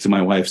that gift to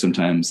my wife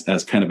sometimes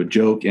as kind of a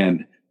joke.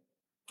 And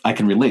I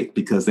can relate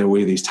because there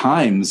were these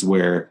times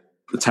where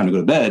it's time to go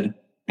to bed.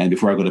 And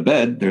before I go to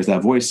bed, there's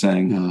that voice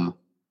saying,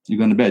 you're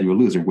going to bed. You're a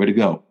loser. Way to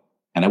go.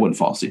 And I wouldn't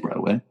fall asleep right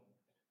away.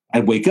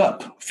 I'd wake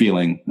up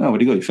feeling, way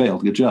to go. You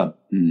failed. Good job.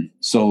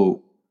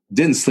 So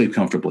didn't sleep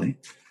comfortably.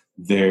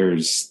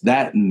 There's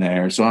that in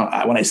there. So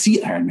when I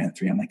see Iron Man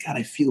 3, I'm like, God,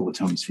 I feel what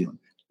Tony's feeling.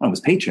 I don't have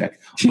his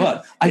paycheck,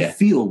 but I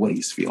feel what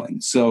he's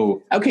feeling.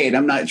 So, okay. And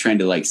I'm not trying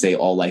to like say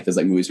all life is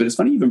like movies, but it's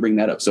funny you even bring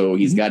that up. So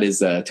he's got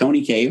his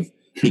Tony cave.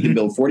 He can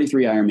build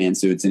 43 Iron Man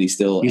suits and he's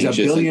anxious.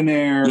 A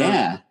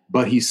billionaire.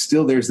 But he's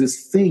still, there's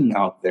this thing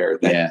out there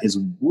that is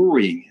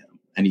worrying him.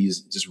 And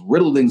he's just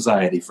riddled with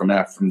anxiety from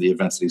the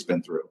events that he's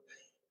been through.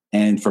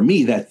 And for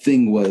me, that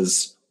thing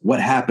was what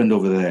happened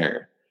over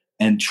there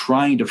and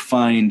trying to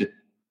find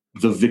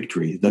the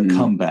victory, the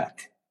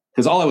comeback.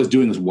 Because all I was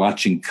doing was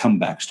watching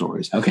comeback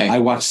stories. Okay. I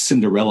watched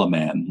Cinderella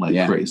Man like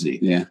crazy.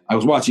 Yeah. I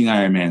was watching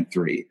Iron Man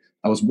 3.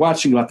 I was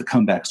watching about the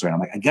comeback story. And I'm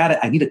like,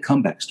 I need a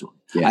comeback story.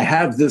 Yeah. I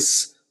have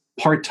this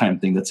part-time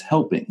thing that's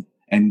helping.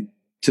 And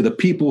to the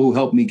people who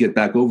helped me get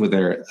back over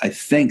there, I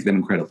thank them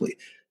incredibly.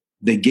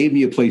 They gave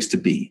me a place to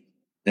be.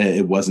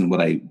 It wasn't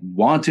what I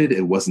wanted.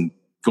 It wasn't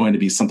going to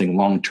be something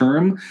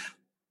long-term,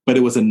 but it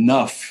was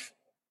enough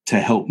to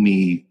help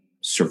me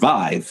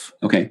survive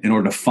in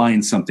order to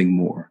find something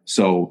more.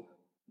 So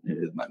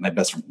my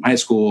best friend from high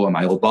school and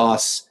my old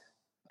boss,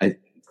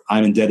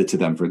 I'm indebted to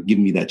them for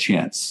giving me that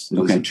chance. It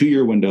was a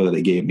 2-year window that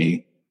they gave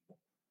me,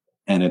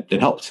 and it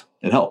helped.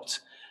 It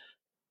helped.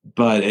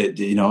 But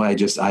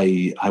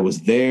I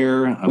was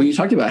there. When you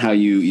talked about how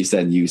you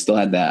said you still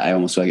had that, I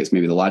almost feel like it's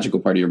maybe the logical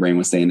part of your brain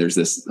was saying there's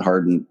this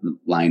hard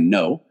line.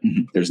 No,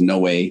 there's no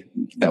way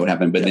that would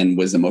happen. But then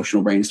was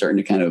emotional brain starting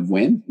to kind of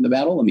win the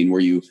battle? I mean, were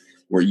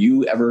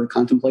you ever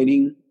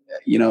contemplating,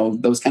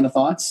 those kind of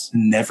thoughts?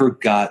 Never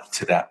got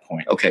to that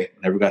point. Okay.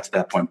 Never got to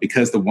that point,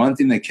 because the one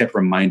thing that kept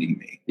reminding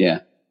me,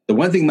 the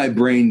one thing my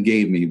brain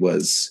gave me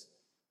was,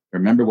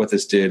 remember what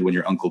this did when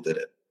your uncle did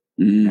it.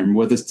 Remember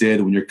what this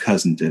did when your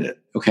cousin did it.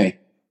 Okay.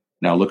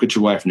 Now look at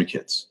your wife and your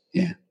kids.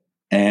 Yeah.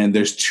 And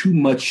there's too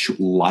much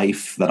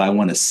life that I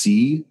want to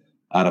see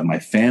out of my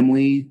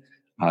family,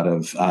 out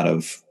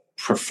of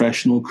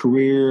professional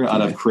career,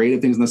 out of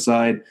creative things on the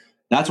side.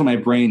 That's when my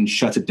brain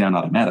shuts it down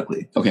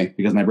automatically. Okay.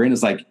 Because my brain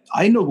is like,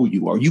 I know who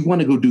you are. You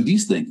want to go do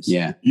these things.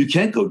 Yeah. You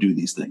can't go do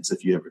these things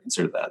if you ever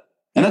consider that.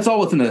 And that's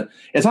all it's not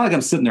like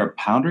I'm sitting there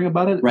pondering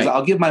about it. Right.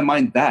 I'll give my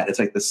mind that. It's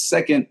like the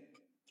second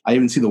I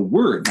even see the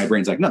word, my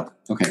brain's like, no.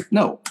 Okay.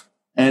 No.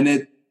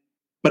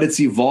 But it's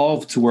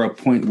evolved to a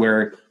point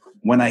where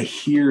when I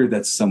hear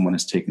that someone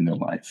is taking their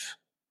life,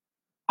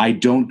 I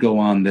don't go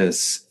on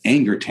this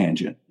anger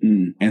tangent.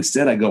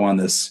 Instead, I go on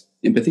this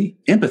empathy.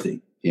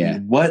 Yeah.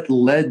 What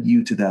led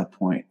you to that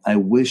point? I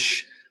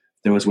wish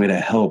there was a way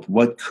to help.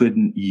 What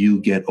couldn't you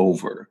get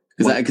over?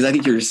 Because I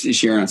think you're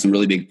sharing on some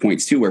really big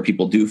points too, where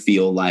people do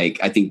feel like,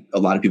 I think a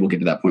lot of people get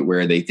to that point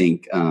where they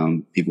think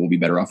people will be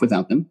better off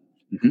without them.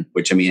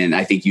 Which, I mean, and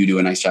I think you do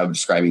a nice job of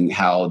describing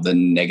how the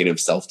negative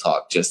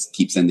self-talk just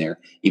keeps in there,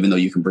 even though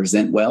you can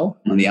present well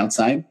on the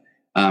outside.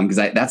 Because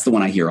that's the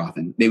one I hear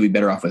often. They'd be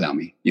better off without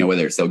me.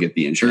 Whether it's they'll get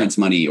the insurance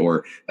money,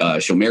 or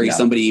she'll marry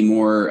somebody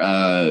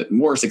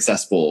more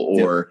successful,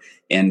 or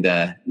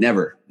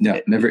never. No,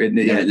 never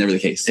the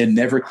case. It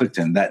never clicked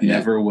in. That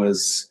never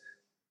was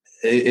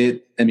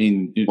it. I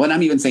mean, well,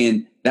 I'm even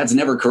saying that's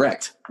never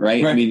correct,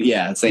 right? I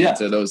mean, saying it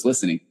to those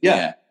listening.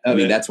 I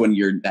mean, that's when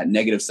that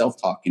negative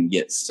self-talk can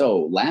get so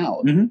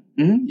loud.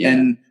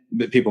 And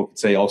people could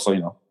say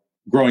also,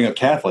 growing up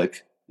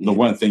Catholic, the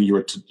one thing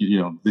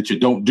that you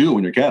don't do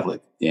when you're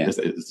Catholic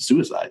is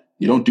suicide.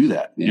 You don't do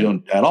that. You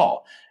don't at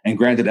all. And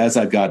granted, as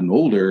I've gotten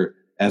older,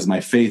 as my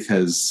faith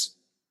has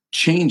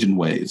changed in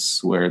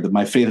ways where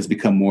my faith has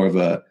become more of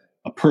a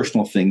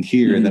personal thing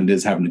here than it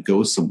is having to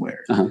go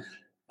somewhere.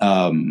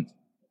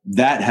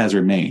 That has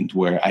remained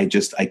where I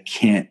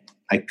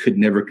could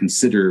never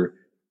consider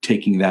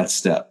taking that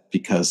step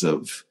because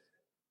of,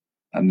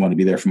 I want to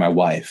be there for my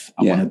wife.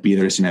 I want to be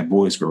there to see my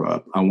boys grow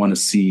up. I want to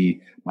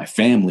see my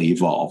family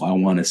evolve. I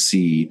want to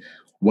see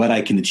what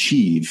I can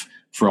achieve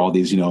for all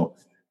these,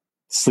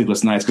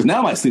 sleepless nights. Because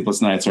now my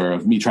sleepless nights are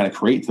of me trying to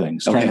create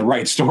things, trying to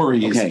write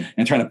stories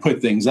and trying to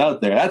put things out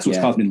there. That's what's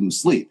caused me to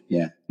lose sleep.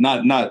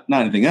 Not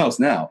anything else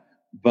now.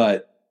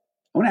 But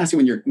I want to ask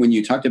you, when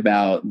you talked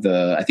about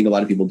I think a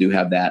lot of people do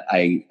have that,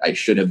 I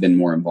should have been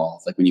more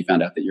involved. Like when you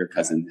found out that your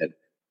cousin had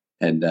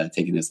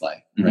taken his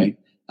life, right?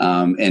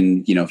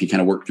 And, if you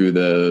kind of work through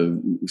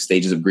the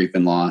stages of grief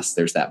and loss,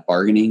 there's that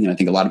bargaining. And I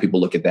think a lot of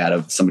people look at that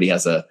of somebody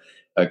has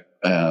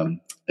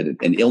an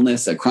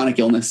illness, a chronic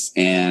illness,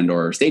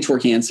 or stage 4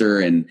 cancer.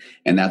 And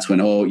that's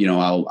when,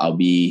 I'll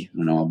be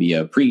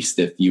a priest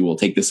if you will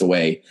take this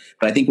away.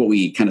 But I think what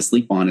we kind of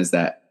sleep on is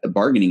that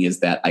bargaining is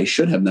that I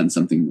should have done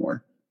something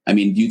more. I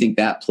mean, do you think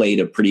that played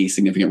a pretty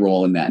significant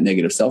role in that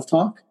negative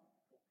self-talk?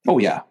 Oh,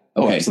 yeah.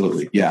 Oh,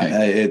 absolutely. Yeah.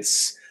 Okay.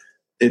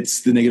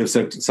 It's the negative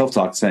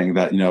self-talk saying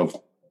that,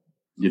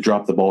 you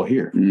dropped the ball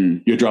here.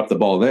 You dropped the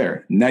ball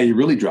there. Now you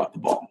really dropped the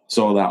ball.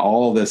 So that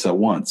all this at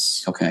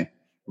once. Okay.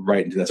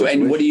 Right into that. So,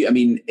 and what do you, I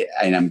mean,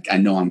 and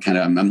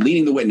I'm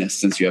leading the witness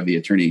since you have the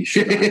attorney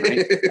shirt on,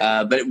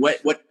 right? But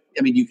what,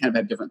 I mean, you kind of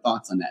have different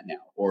thoughts on that now,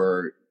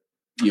 or,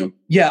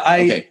 Yeah,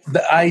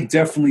 I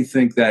definitely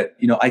think that,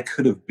 I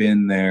could have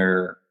been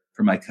there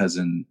for my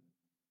cousin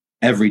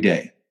every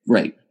day.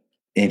 Right.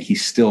 And he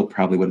still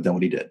probably would have done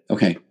what he did.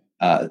 Okay.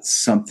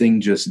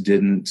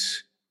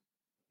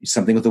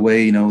 Something with the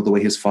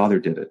way his father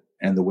did it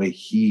and the way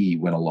he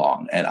went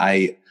along. And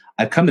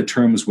I've come to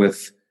terms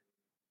with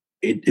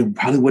it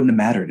probably wouldn't have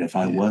mattered if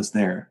I was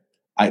there.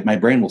 My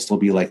brain will still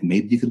be like,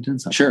 maybe you could have done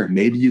something. Sure.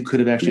 Maybe you could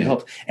have actually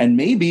helped. And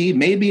maybe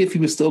if he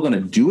was still going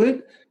to do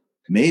it,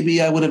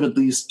 maybe I would have at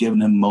least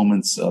given him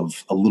moments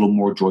of a little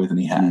more joy than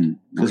he had.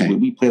 Because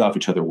we played off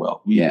each other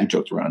well. We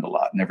joked around a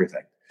lot and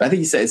everything. I think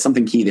you said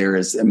something key there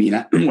is, I mean,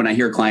 when I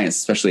hear clients,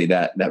 especially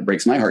that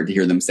breaks my heart to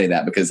hear them say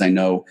that, because I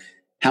know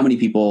how many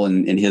people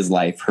in his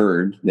life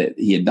heard that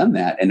he had done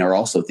that and are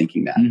also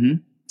thinking that.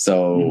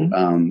 So,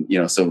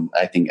 so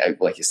I think,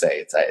 like you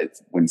say,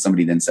 it's when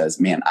somebody then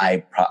says, man,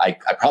 I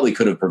probably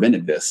could have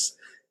prevented this.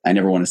 I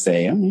never want to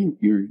say,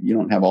 you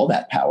don't have all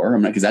that power.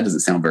 I'm not, because that doesn't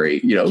sound very,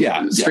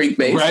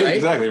 strength-based, right?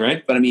 Exactly,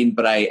 right. But I mean,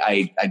 I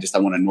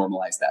want to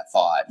normalize that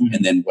thought.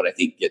 And then what I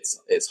think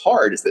is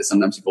hard is that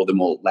sometimes people then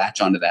will latch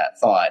onto that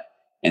thought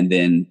and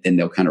then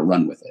they'll kind of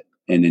run with it.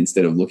 And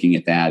instead of looking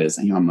at that as,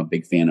 I'm a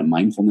big fan of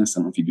mindfulness. I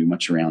don't know if you do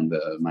much around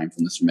the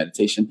mindfulness or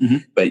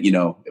meditation, but you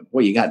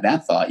got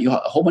that thought, you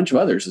got a whole bunch of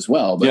others as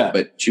well,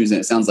 but choosing,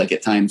 it sounds like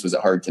at times was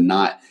it hard to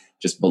not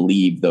just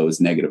believe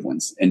those negative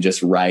ones and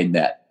just ride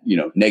that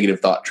negative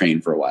thought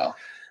train for a while.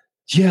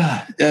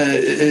 Yeah.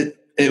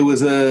 It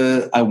was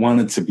I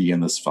wanted to be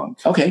in this funk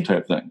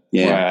type thing.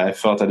 Yeah. Where I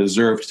felt I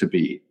deserved to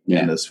be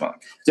in this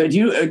funk. So do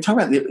you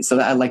talk about, so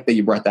I like that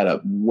you brought that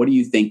up. What do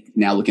you think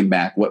now looking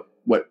back,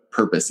 what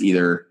purpose,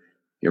 either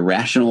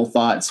irrational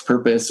thoughts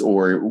purpose,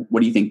 or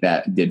what do you think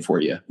that did for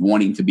you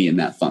wanting to be in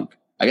that funk?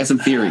 I got some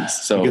theories.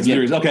 So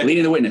okay.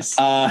 Leading the witness.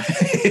 I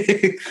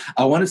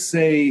want to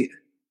say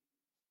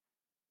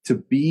to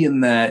be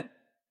in that,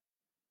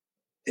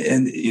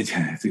 and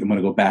I'm going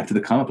to go back to the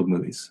comic book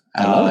movies.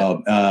 I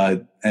love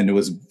it. And it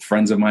was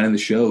friends of mine in the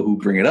show who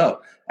bring it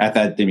up. At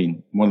that, I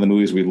mean, one of the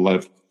movies we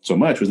loved so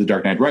much was The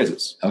Dark Knight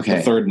Rises. Okay.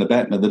 The third in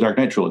the Dark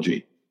Knight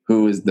trilogy.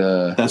 Who is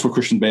that's where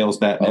Christian Bale's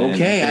Batman.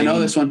 Okay, I know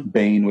this one.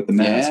 Bane with the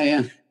mask.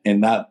 Yeah.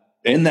 And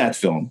in that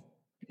film,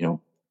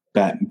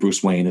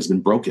 Bruce Wayne has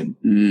been broken.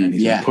 And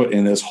he's been put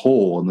in this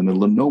hole in the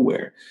middle of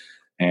nowhere.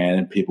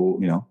 And people,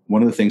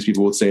 one of the things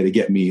people would say to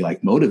get me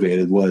like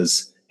motivated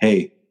was,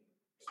 hey,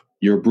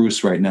 you're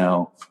Bruce right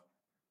now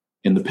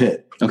in the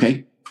pit.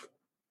 Okay.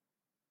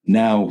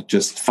 Now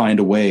just find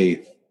a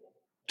way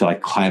to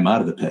like climb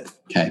out of the pit.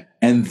 Okay.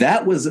 And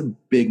that was a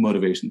big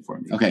motivation for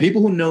me. Okay.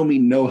 People who know me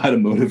know how to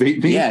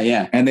motivate me.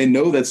 Yeah. And they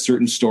know that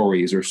certain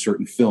stories or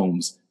certain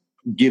films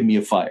give me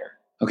a fire.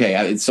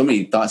 Okay. So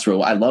many thoughts.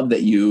 I love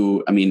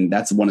that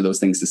that's one of those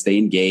things to stay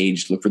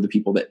engaged, look for the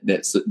people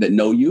that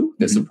know you,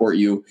 that support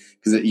you.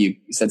 Because you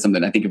said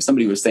something, I think if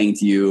somebody was saying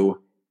to you,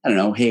 I don't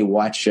know, hey,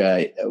 watch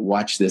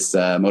this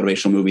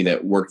motivational movie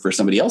that worked for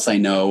somebody else I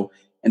know.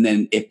 And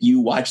then if you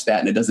watch that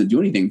and it doesn't do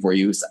anything for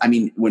you,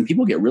 when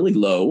people get really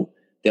low,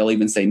 they'll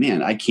even say,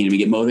 man, I can't even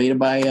get motivated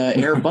by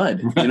Air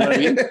Bud. You know what I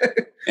mean?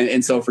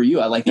 And so for you,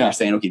 I like that you're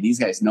saying, okay, these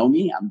guys know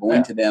me. I'm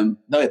going to them.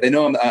 No, they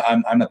know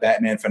I'm a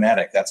Batman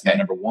fanatic. That's my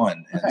number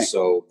one. And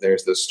so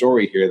there's this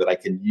story here that I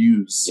can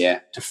use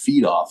to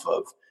feed off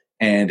of.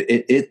 And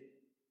it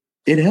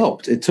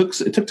helped. It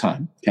took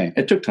time. Okay.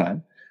 It took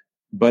time.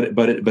 But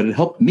it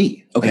helped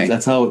me. Okay.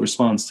 That's how it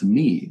responds to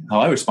me, how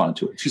I respond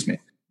to it. Excuse me.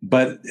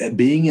 But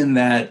being in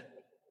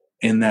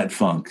that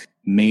funk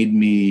made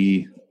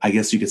me, I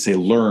guess you could say,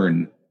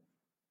 learn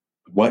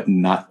what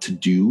not to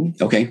do.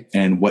 Okay.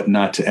 And what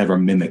not to ever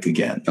mimic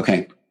again.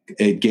 Okay.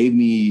 It gave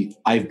me,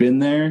 I've been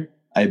there.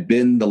 I've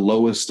been the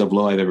lowest of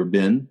low I've ever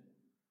been.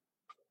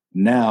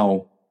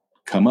 Now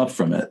come up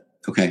from it.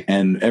 Okay.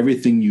 And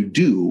everything you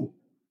do,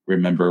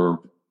 remember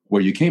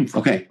where you came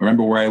from. Okay.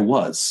 Remember where I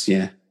was.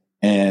 Yeah.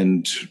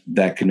 And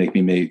that can make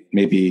me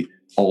maybe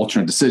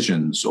alternate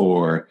decisions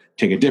or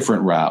take a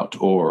different route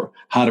or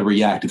how to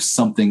react if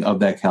something of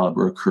that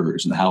caliber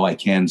occurs and how I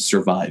can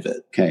survive it.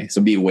 Okay.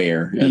 So be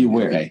aware. Be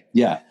aware. Okay.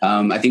 Yeah.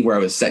 I think where I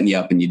was setting you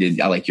up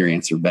and I like your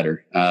answer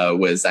better,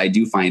 was I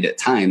do find at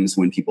times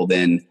when people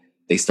then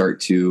they start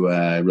to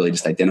really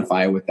just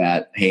identify with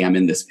that. Hey, I'm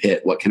in this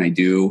pit. What can I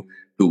do?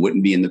 Who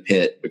wouldn't be in the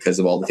pit because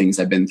of all the things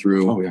I've been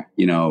through? Oh,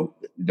 yeah.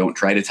 Don't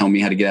try to tell me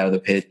how to get out of the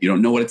pit. You don't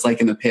know what it's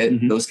like in the pit,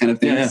 those kind of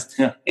things.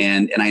 Yeah.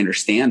 And I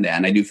understand that.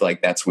 And I do feel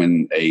like that's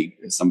when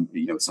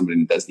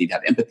somebody does need to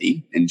have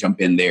empathy and jump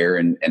in there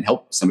and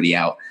help somebody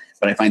out.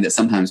 But I find that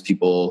sometimes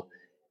people,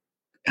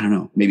 I don't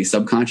know, maybe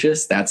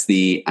subconscious,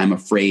 I'm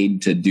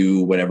afraid to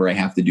do whatever I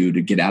have to do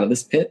to get out of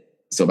this pit.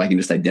 So if I can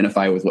just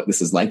identify with what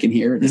this is like in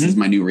here, this is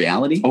my new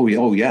reality. Oh,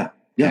 yeah.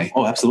 Yeah. Okay.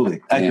 Oh,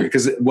 absolutely. Accurate.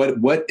 Because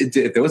what it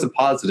did, if there was a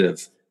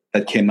positive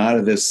that came out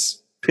of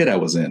this pit I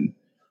was in,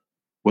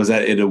 was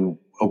that it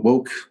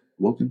awoke.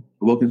 Man,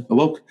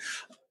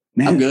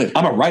 I'm good.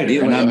 I'm a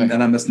writer,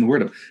 and I'm messing the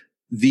word up.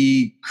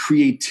 The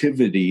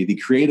creativity, the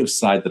creative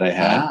side that I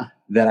had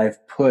that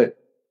I've put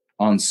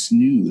on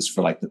snooze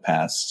for like the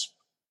past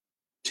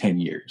 10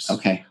 years.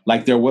 Okay.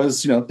 Like there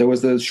was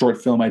the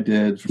short film I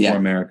did for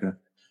America,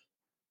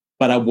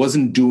 but I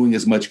wasn't doing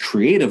as much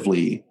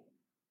creatively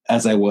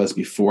as I was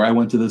before I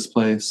went to this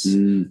place,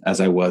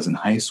 as I was in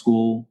high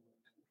school.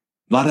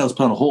 A lot of that was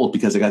put on hold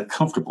because I got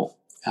comfortable.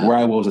 Where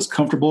I was just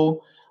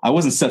comfortable. I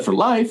wasn't set for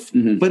life,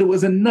 but it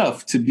was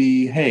enough to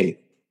be, hey,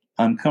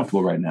 I'm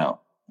comfortable right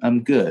now.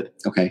 I'm good.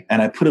 Okay.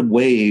 And I put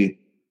away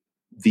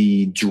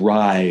the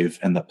drive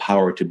and the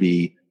power to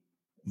be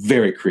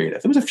very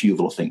creative. There was a few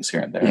little things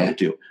here and there I would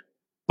do.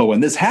 But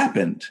when this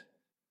happened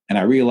and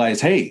I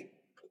realized, hey,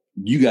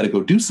 you got to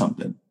go do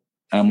something.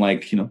 I'm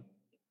like,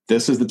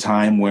 this is the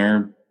time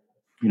where,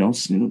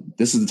 this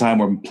is the time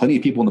where plenty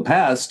of people in the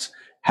past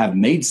have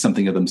made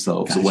something of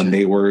themselves when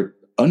they were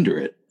under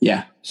it.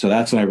 Yeah. So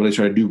that's when I really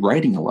started to do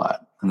writing a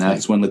lot. And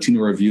that's when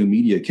Latino Review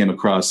Media came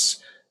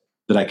across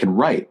that I can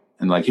write.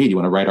 And like, hey, do you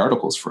want to write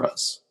articles for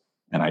us?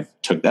 And I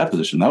took that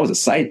position. That was a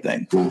side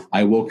thing. Cool.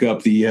 I woke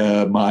up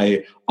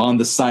my on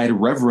the side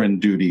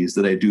reverend duties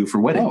that I do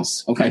for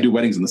weddings. Oh, okay. I do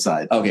weddings on the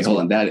side. Okay, hold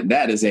on.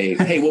 That is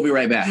hey, we'll be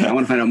right back. I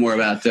want to find out more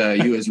about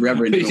you as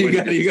reverend. You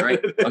got it.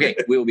 Right? Okay,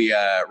 we'll be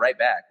right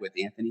back with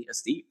Anthony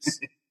Esteves.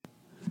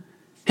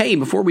 Hey,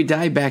 before we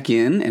dive back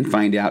in and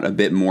find out a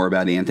bit more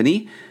about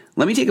Anthony,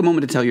 let me take a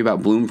moment to tell you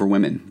about Bloom for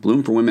Women.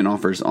 Bloom for Women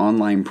offers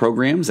online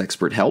programs,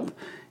 expert help,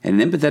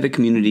 and an empathetic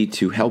community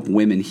to help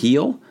women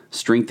heal,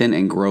 strengthen,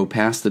 and grow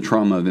past the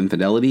trauma of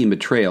infidelity and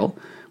betrayal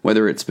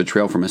whether it's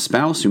betrayal from a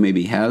spouse who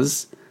maybe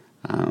has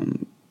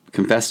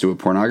confessed to a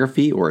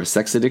pornography or a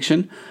sex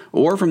addiction,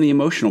 or from the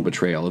emotional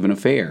betrayal of an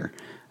affair.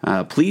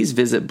 Please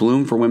visit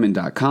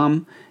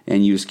bloomforwomen.com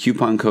and use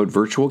coupon code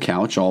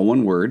VIRTUALCOUCH, all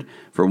one word,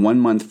 for 1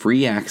 month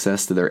free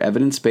access to their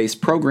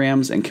evidence-based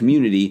programs and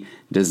community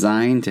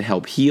designed to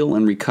help heal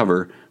and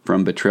recover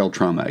from betrayal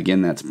trauma.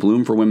 Again, that's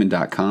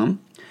bloomforwomen.com.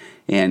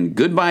 And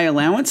goodbye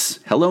allowance,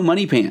 hello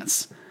Money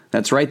Pants.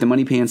 That's right, the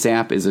Money Pants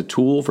app is a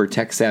tool for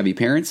tech-savvy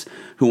parents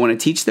who want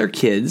to teach their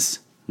kids,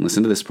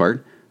 listen to this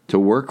part, to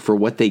work for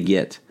what they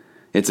get.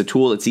 It's a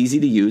tool that's easy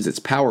to use. It's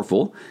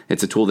powerful.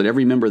 It's a tool that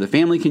every member of the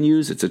family can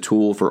use. It's a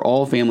tool for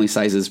all family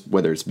sizes,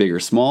 whether it's big or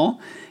small.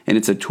 And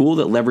it's a tool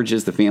that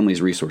leverages the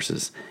family's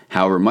resources,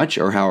 however much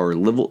or however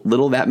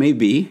little that may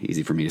be,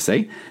 easy for me to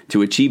say,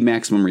 to achieve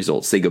maximum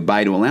results. Say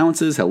goodbye to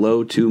allowances.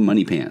 Hello to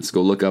Money Pants.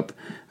 Go look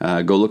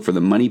for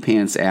the Money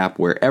Pants app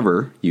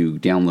wherever you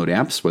download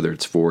apps, whether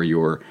it's for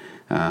your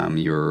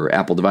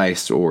Apple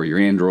device or your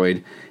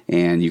Android.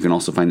 And you can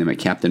also find them at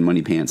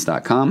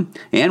CaptainMoneyPants.com.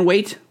 And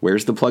wait,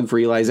 where's the plug for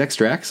Eli's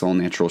Extracts, all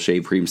natural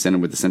shave cream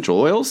scented with essential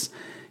oils?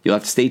 You'll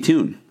have to stay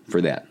tuned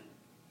for that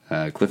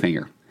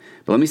cliffhanger.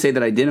 But let me say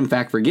that I did, in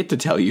fact, forget to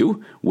tell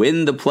you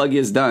when the plug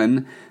is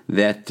done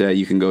that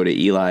you can go to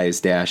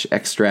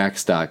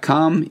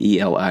elis-extracts.com,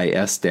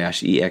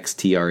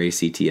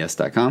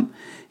 ELIS-EXTRACTS.com,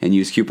 and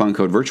use coupon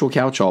code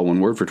VIRTUALCOUCH, all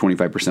one word, for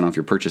 25% off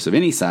your purchase of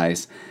any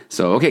size.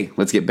 So, okay,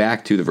 let's get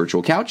back to the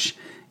Virtual Couch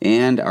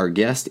and our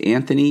guest,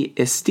 Anthony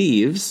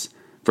Esteves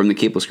from the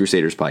Capeless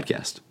Crusaders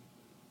Podcast.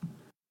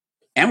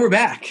 And we're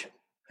back.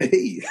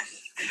 Hey.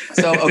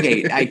 So,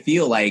 okay, I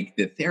feel like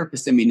the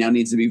therapist in me now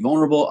needs to be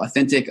vulnerable,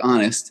 authentic,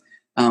 honest,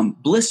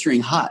 blistering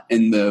hot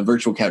in the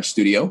Virtual Couch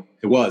studio.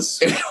 It was.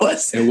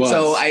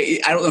 So I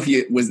don't know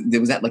if was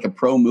that like a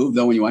pro move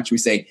though when you watch me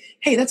say,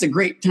 hey, that's a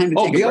great time to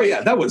take a break. Oh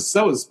yeah, that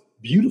was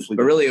beautifully.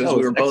 But really,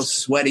 we were both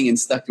sweating and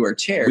stuck to our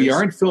chairs. We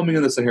aren't filming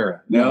in the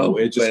Sahara. No,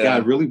 it just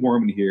got really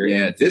warm in here.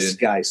 Yeah, and this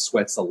guy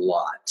sweats a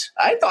lot.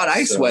 I thought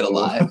I sweat a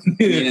lot,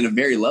 in a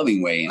very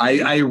loving way.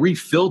 I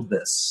refilled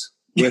this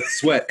with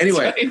sweat.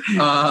 Anyway, okay.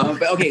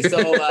 So,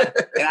 and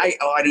I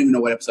don't even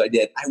know what episode I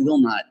did. I will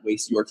not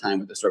waste your time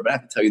with the story, but I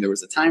have to tell you, there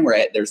was a time where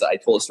I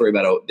told a story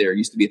about there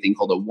used to be a thing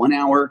called a 1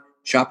 hour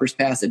Shoppers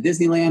Pass at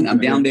Disneyland. I'm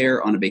down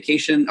there on a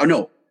vacation. Oh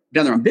no,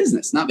 down there on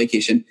business, not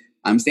vacation.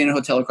 I'm staying at a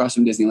hotel across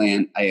from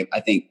Disneyland. I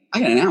think I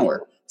got an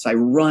hour. So I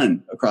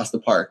run across the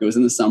park. It was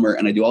in the summer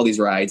and I do all these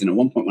rides. And at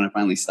one point when I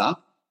finally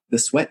stopped, the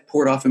sweat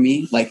poured off of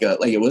me like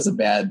it was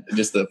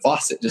just the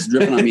faucet just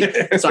dripping on me.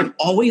 So I'm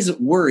always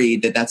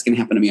worried that that's going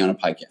to happen to me on a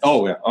podcast.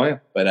 Oh yeah.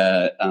 But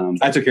I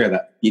took care of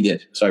that. You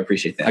did. So I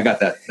appreciate that. I got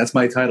that. That's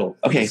my title.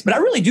 Okay. But I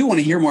really do want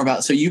to hear more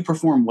about, so you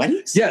perform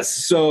weddings? Yes.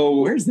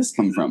 So where's this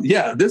come from?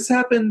 Yeah, this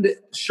happened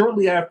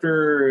shortly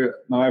after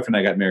my wife and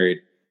I got married.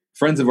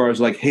 Friends of ours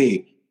were like,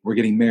 hey, we're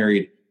getting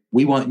married.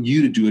 We want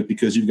you to do it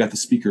because you've got the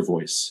speaker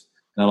voice.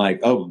 And I'm like,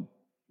 oh,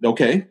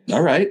 okay.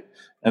 All right.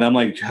 And I'm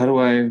like, how do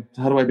I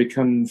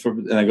become,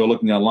 and I go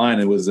looking online.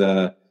 It was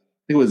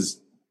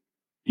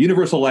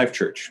Universal Life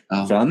Church.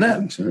 Found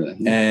that.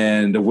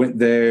 And I went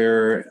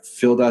there,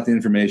 filled out the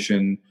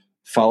information,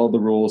 followed the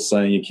rules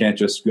saying you can't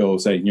just go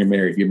saying you're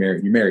married.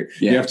 Yeah.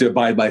 You have to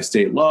abide by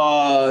state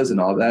laws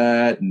and all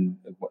that. And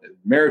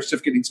marriage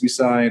certificate needs to be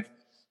signed.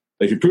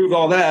 But if you prove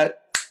all that,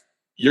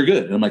 you're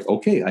good. And I'm like,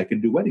 okay, I can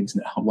do weddings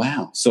now.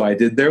 Wow. So I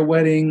did their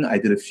wedding. I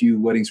did a few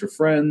weddings for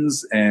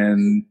friends.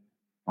 And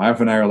my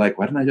wife and I are like,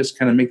 why don't I just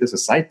kind of make this a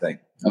side thing?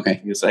 Okay.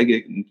 Because I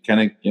get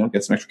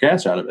some extra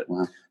cash out of it.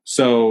 Wow.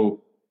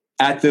 So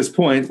at this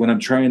point, when I'm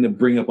trying to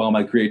bring up all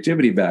my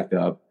creativity back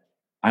up,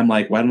 I'm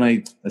like,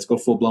 let's go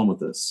full blown with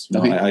this. You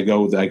know, I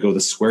go the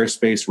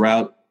Squarespace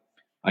route.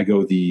 I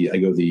go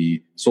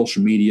the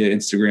social media,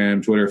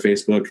 Instagram, Twitter,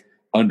 Facebook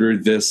under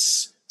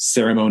this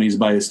Ceremonies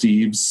by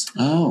Esteves.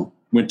 Oh.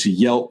 Went to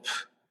Yelp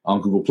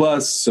on Google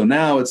Plus. So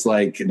now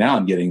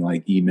I'm getting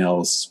like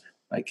emails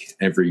like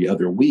every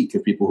other week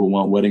of people who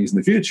want weddings in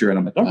the future. And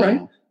I'm like, all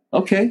right,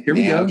 okay, here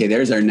we go. Okay,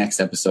 there's our next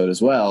episode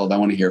as well. I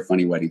want to hear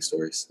funny wedding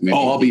stories.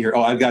 I'll be here.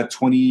 I've got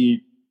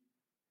 22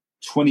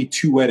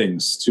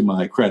 weddings to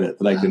my credit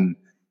that I can.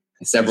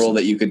 Several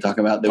that you could talk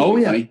about.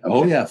 Funny. Okay.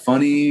 Oh yeah.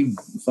 Funny,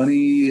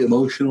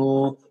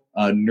 emotional,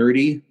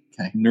 nerdy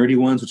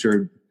ones, which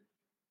are,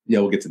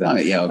 we'll get to that.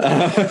 Okay. All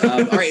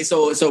right.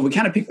 So we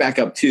kind of pick back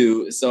up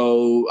too.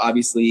 So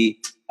obviously,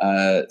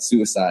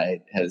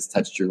 suicide has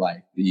touched your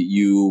life.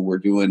 You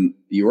were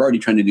already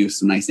trying to do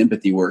some nice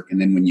empathy work. And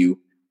then when you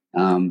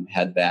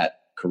had that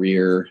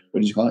career, what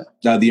did you call it?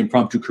 The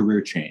impromptu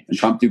career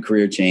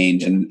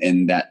change.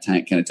 And that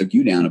time kind of took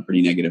you down a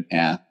pretty negative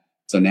path.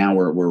 So now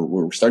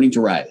we're starting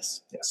to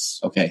rise. Yes.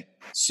 Okay.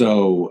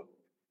 So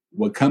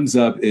what comes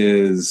up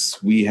is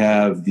we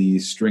have the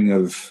string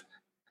of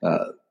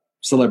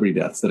celebrity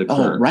deaths that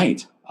occur. Oh,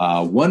 right.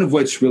 One of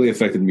which really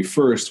affected me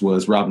first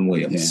was Robin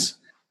Williams. Yeah.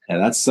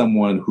 And that's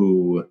someone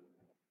who,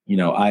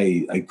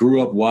 I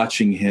grew up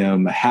watching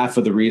him. Half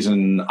of the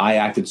reason I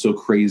acted so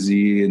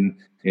crazy in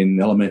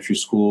elementary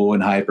school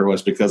and hyper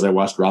was because I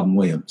watched Robin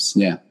Williams.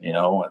 Yeah. And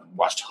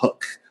watched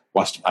Hook.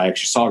 I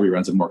actually saw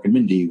reruns of Mork and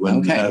Mindy.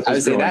 When, I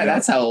would say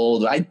that's how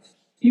old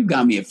you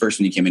got me at first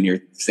when you came in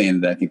here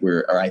saying that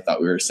I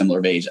thought we were similar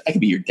of age. I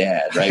could be your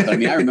dad, right? But I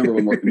mean, I remember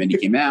when Mork and Mindy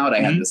came out, I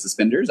had the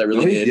suspenders. I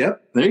really did.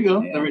 Yep. There you go.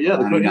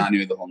 I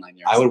knew the whole 9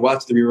 years. I would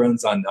watch the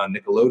reruns on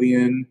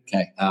Nickelodeon.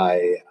 Okay.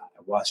 I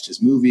watched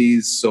his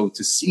movies. So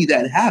to see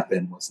that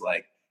happen was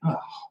like,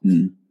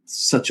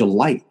 such a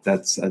light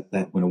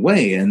that went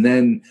away. And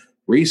then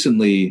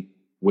recently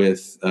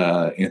with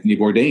Anthony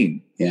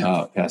Bourdain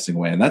passing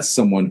away. And that's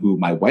someone who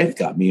my wife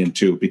got me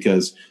into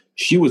because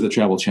she was a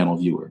Travel Channel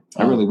viewer.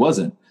 I really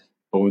wasn't.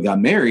 But when we got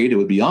married, it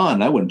would be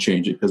on. I wouldn't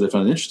change it because I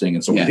found it interesting.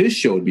 And so when his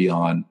show would be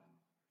on,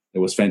 it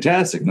was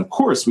fantastic. And of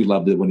course, we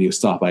loved it when he was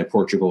stopped by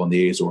Portugal and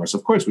the Azores.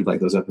 Of course, we'd like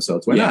those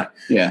episodes. Why not?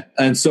 Yeah.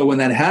 And so when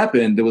that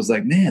happened, it was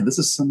like, man, this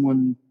is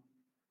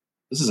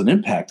an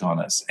impact on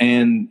us.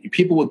 And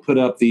people would put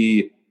up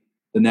the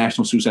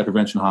National Suicide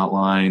Prevention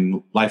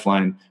Hotline,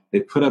 Lifeline.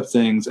 They put up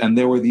things, and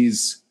there were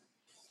these,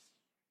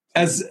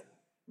 as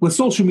with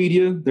social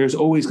media, there's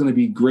always going to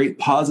be great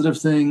positive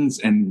things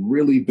and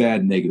really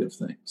bad negative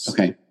things.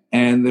 Okay.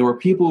 And there were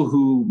people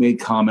who made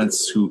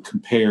comments who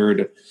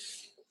compared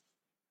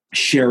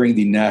sharing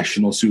the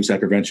National Suicide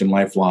Prevention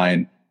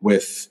Lifeline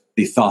with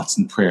the thoughts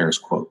and prayers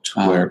quote,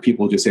 where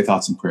people just say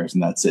thoughts and prayers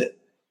and that's it.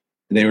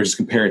 And they would just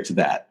compare it to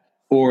that.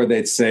 Or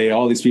they'd say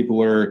all these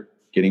people are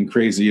getting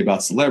crazy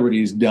about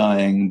celebrities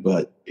dying,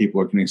 but people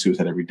are committing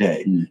suicide every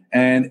day.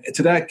 And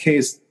to that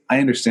case, I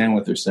understand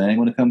what they're saying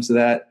when it comes to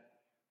that.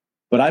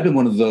 But I've been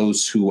one of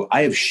those who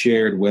I have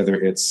shared, whether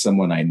it's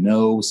someone I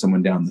know,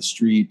 someone down the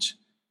street,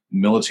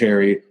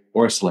 military,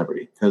 or a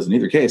celebrity, because in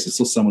either case, it's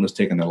still someone who's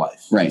taken their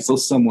life. Right. It's still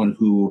someone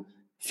who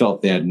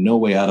felt they had no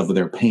way out of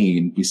their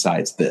pain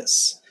besides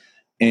this.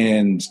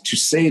 And to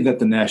say that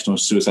the National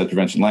Suicide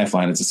Prevention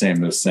Lifeline is the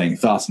same as saying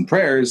thoughts and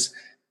prayers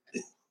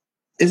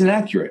isn't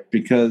accurate,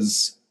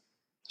 because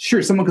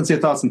sure, someone can say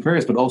thoughts and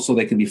prayers, but also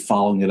they can be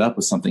following it up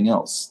with something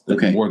else.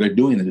 Or they're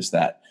doing than just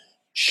that.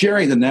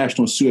 Sharing the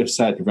National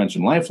Suicide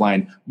Prevention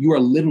Lifeline, you are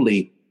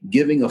literally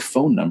giving a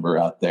phone number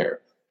out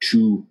there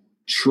to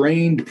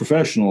trained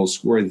professionals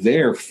who are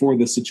there for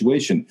this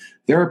situation.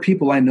 There are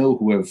people I know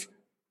who have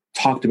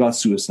talked about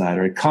suicide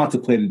or had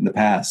contemplated in the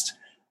past.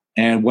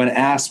 And when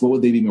asked what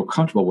would they be more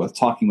comfortable with,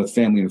 talking with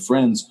family and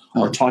friends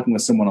or talking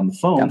with someone on the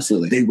phone,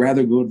 absolutely, they'd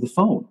rather go to the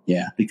phone.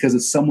 Yeah. Because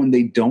it's someone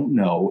they don't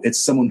know.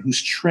 It's someone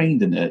who's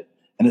trained in it.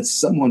 And it's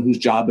someone whose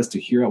job is to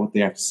hear out what they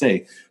have to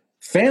say.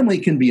 Family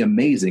can be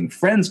amazing.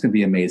 Friends can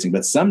be amazing.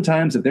 But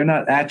sometimes if they're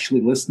not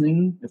actually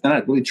listening, if they're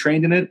not really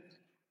trained in it,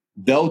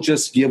 they'll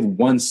just give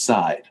one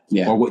side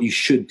or what you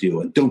should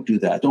do. And don't do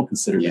that. Don't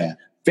consider that.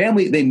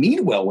 Family, they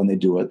mean well when they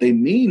do it. They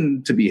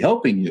mean to be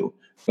helping you.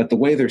 But the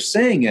way they're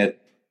saying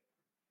it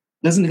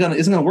isn't going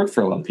to work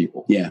for a lot of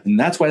people. Yeah. And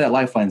that's why that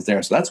lifeline's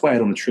there. So that's why I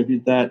don't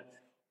attribute that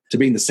to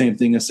being the same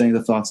thing as saying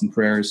the thoughts and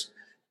prayers.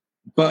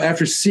 But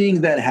after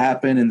seeing that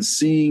happen and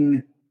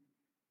seeing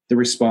the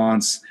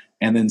response,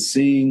 and then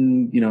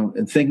seeing,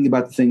 and thinking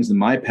about the things in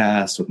my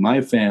past with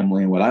my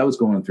family and what I was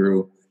going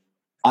through,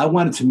 I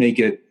wanted to make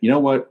it, you know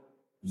what?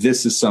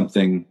 This is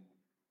something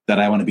that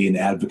I want to be an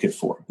advocate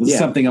for. This is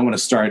something I want to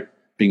start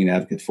being an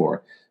advocate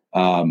for.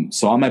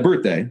 So on my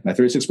birthday, my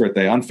 36th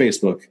birthday, on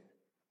Facebook,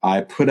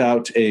 I put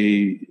out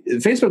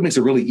Facebook makes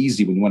it really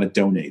easy when you want to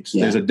donate.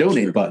 There's a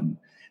donate button.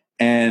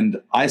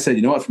 And I said,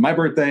 you know what? For my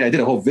birthday, I did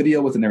a whole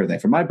video with it and everything.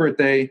 For my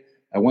birthday,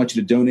 I want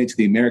you to donate to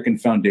the American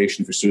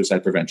Foundation for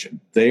Suicide Prevention.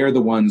 They are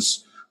the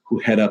ones who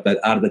head up that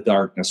Out of the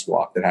Darkness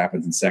walk that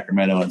happens in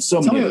Sacramento and so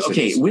many other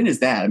cities. Okay, when is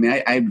that? I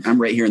mean, I'm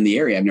right here in the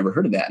area. I've never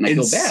heard of that, and I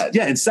feel bad.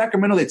 Yeah, in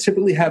Sacramento, they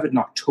typically have it in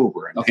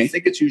October. And I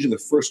think it's usually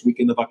the first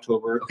weekend of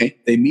October. Okay.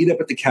 They meet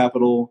up at the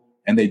Capitol,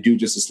 and they do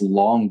just this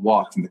long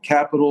walk from the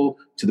Capitol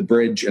to the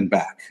bridge and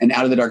back. And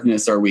Out of the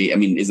Darkness,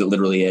 is it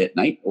literally at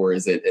night, or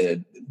is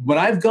it... When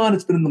I've gone,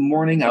 it's been in the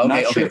morning. I'm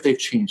not sure if they've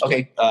changed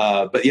it.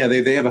 But yeah,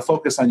 they have a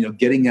focus on,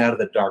 getting out of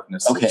the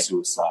darkness of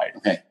suicide.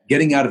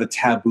 Getting out of the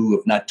taboo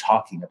of not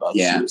talking about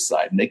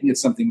suicide, making it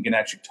something we can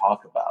actually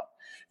talk about.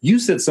 You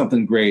said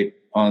something great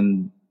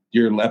on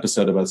your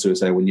episode about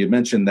suicide when you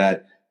mentioned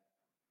that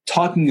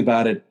talking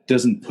about it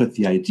doesn't put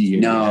the idea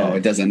in your head.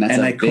 It doesn't. That's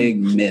a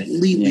big myth. I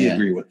completely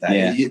agree with that.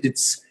 Yeah.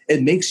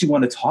 It makes you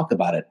want to talk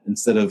about it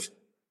instead of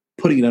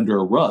putting it under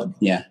a rug.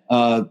 Yeah.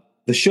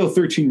 The show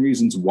 13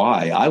 Reasons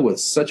Why,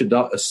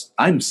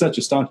 I'm such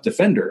a staunch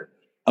defender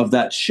of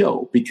that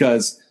show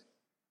because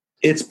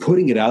it's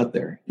putting it out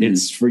there.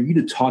 It's for you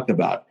to talk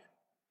about.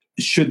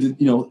 Should,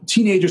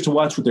 teenagers to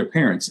watch with their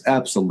parents?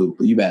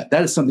 Absolutely. You bet.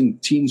 That is something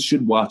teens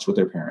should watch with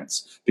their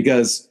parents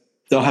because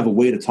they'll have a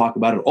way to talk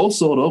about it.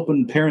 Also, it'll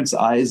open parents'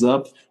 eyes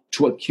up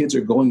to what kids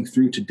are going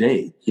through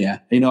today. Yeah.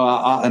 And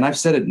I've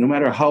said it, no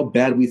matter how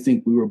bad we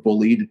think we were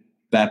bullied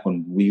back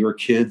when we were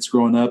kids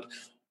growing up,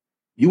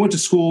 you went to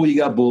school, you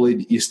got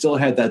bullied, you still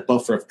had that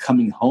buffer of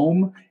coming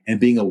home and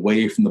being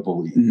away from the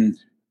bullying.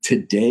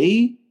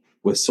 Today,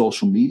 with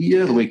social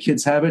media, the way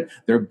kids have it,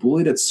 they're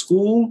bullied at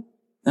school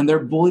and they're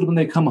bullied when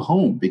they come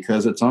home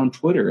because it's on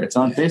Twitter, it's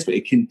on Facebook,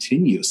 it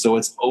continues. So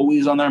it's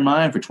always on their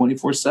mind for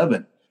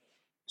 24/7.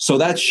 So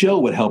that show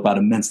would help out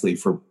immensely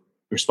for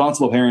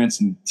responsible parents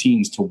and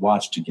teens to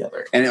watch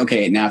together. And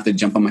okay, now I have to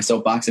jump on my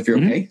soapbox if you're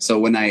okay. So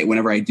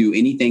whenever I do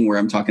anything where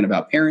I'm talking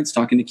about parents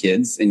talking to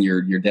kids, and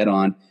you're dead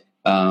on,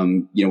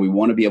 we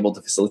want to be able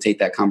to facilitate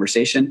that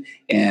conversation.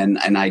 And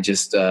I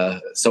just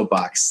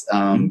soapbox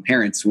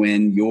parents,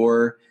 when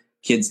your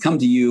kids come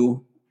to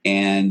you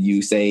and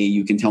you say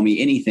you can tell me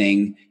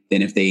anything,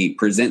 then if they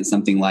present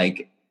something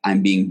like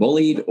I'm being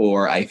bullied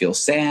or I feel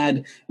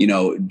sad,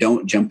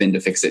 don't jump into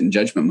fix it in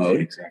judgment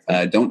mode.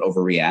 Exactly. Don't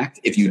overreact.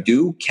 If you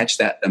do, catch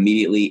that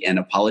immediately and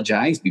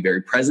apologize. Be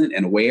very present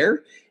and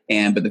aware.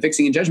 But the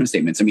fixing and judgment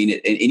statements, I mean,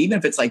 and even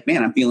if it's like,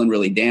 man, I'm feeling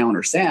really down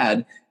or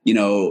sad,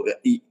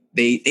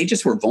 they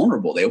just were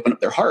vulnerable. They open up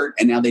their heart,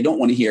 and now they don't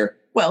want to hear,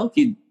 well, if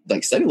you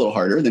study a little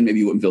harder, then maybe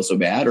you wouldn't feel so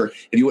bad. Or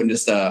if you wouldn't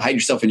just hide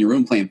yourself in your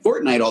room playing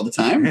Fortnite all the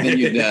time, then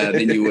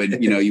you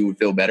would, you would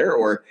feel better.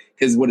 Or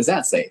because what does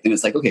that say? Then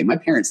it's like, okay, my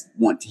parents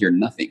want to hear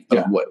nothing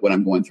of what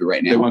I'm going through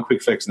right now. They want a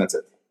quick fix, and that's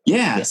it.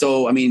 Yeah.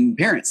 So, I mean,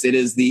 parents, it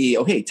is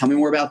okay, tell me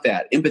more about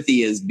that.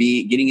 Empathy is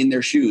getting in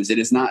their shoes. It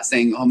is not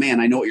saying, oh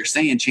man, I know what you're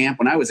saying, champ.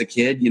 When I was a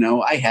kid,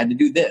 I had to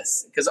do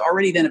this. Because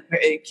already then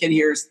a kid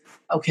hears,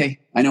 okay,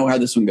 I know how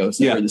this one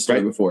goes. I've heard this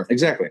story before.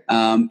 Exactly.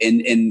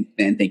 And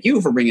thank you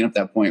for bringing up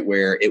that point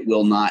where it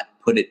will not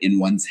put it in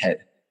one's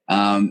head.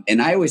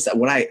 And I always,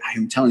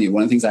 I'm telling you,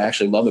 one of the things I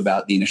actually love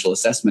about the initial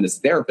assessment as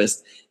a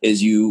therapist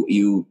is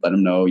you let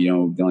them know, the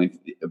only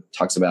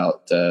talks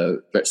about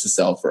threats to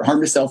self or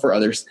harm to self or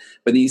others.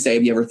 But then you say,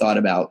 have you ever thought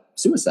about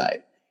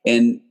suicide?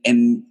 And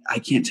I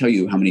can't tell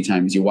you how many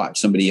times you watch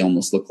somebody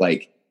almost look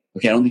like,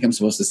 okay, I don't think I'm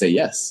supposed to say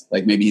yes.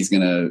 Like maybe he's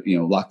going to,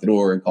 lock the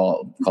door and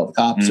call the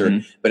cops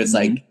but it's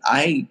like,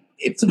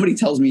 if somebody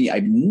tells me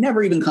I've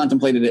never even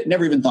contemplated it,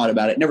 never even thought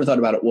about it, never thought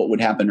about it, what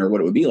would happen or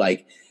what it would be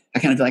like, I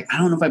kind of feel like, I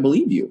don't know if I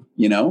believe you,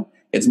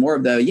 it's more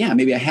of the,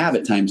 maybe I have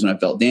at times when I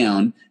felt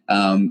down.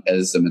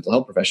 As a mental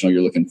health professional,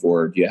 you're looking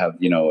for, do you have,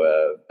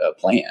 a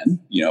plan,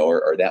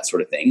 or that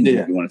sort of thing.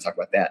 Yeah. You want to talk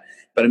about that.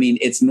 But I mean,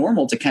 it's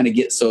normal to kind of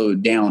get so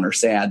down or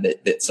sad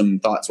that some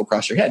thoughts will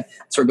cross your head.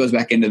 So it goes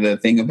back into the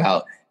thing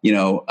about,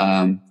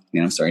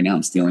 sorry, now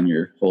I'm stealing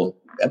your whole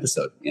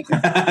episode.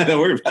 Don't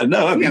worry about it.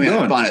 No,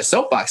 I'm on a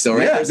soapbox though,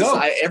 right?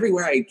 Yeah,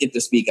 everywhere I get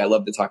to speak, I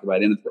love to talk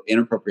about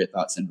inappropriate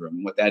thought syndrome.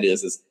 And what that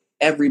is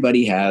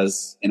everybody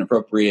has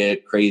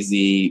inappropriate,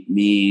 crazy,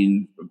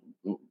 mean,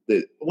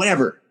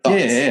 whatever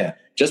thoughts. Yeah.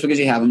 Just because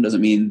you have them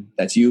doesn't mean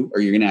that's you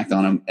or you're going to act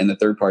on them. And the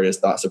third part is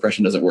thought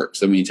suppression doesn't work.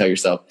 So when you tell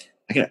yourself,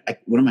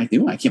 what am I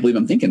doing? I can't believe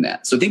I'm thinking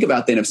that. So think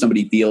about then if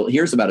somebody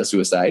hears about a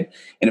suicide,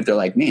 and if they're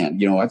like, man,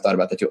 I've thought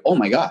about that too. Oh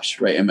my gosh,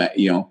 right?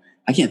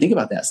 I can't think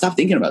about that. Stop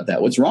thinking about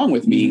that. What's wrong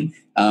with me?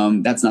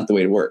 That's not the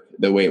way to work.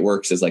 The way it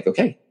works is like,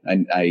 okay,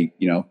 I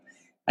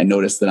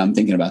noticed that I'm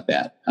thinking about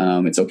that.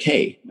 It's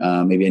okay.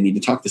 Maybe I need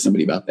to talk to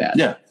somebody about that.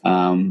 Yeah.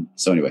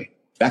 So anyway,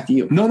 back to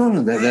you. No.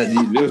 That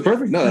it was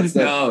perfect. No,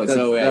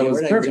 that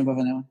was perfect. Jump off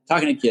on that one.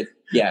 Talking to kids.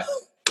 Yeah.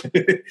 Talk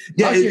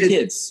to your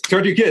kids.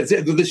 Talk to your kids.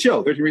 Yeah, the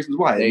show, 13 Reasons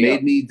Why. It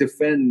made me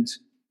defend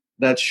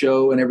that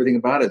show and everything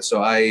about it.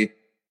 So I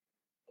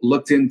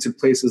looked into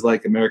places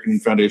like American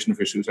Foundation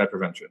for Suicide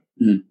Prevention.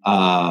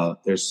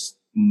 There's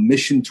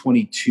Mission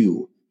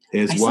 22.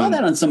 I saw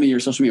that on some of your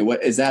social media.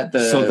 What is that?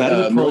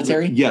 The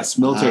military? Yes,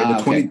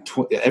 military.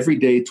 Every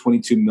day,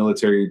 22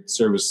 military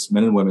service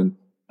men and women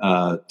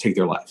take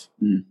their life.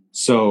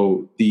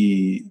 So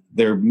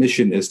their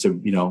mission is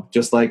to,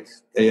 just like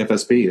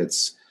AFSP,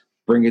 it's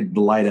bring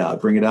the light out,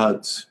 bring it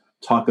out,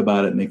 talk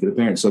about it, make it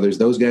apparent. So there's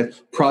those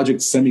guys.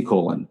 Project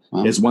Semicolon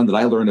is one that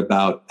I learned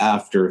about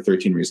after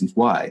 13 Reasons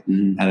Why.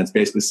 And it's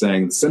basically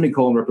saying the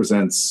semicolon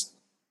represents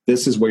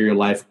this is where your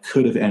life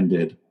could have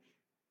ended,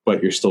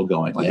 but you're still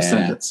going, like a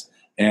sentence.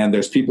 And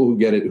there's people who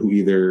get it who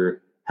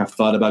either have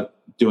thought about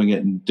doing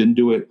it and didn't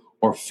do it,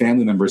 or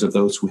family members of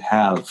those who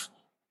have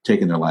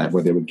taken their life,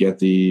 where they would get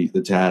the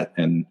tat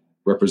and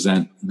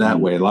represent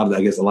that way. A lot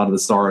of the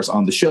stars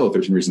on the show,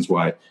 13 Reasons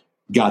Why,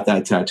 got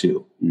that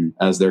tattoo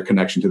as their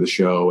connection to the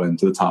show and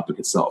to the topic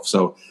itself.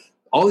 So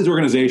all these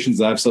organizations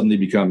that I've suddenly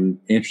become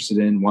interested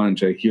in, wanting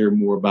to hear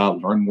more about,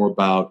 learn more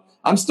about.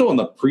 I'm still in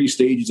the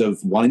pre-stages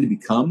of wanting to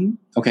become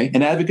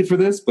an advocate for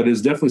this, but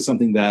it's definitely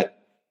something that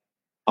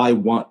I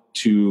want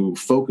to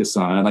focus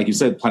on. Like you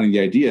said, planning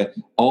the idea,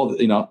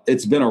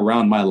 it's been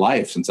around my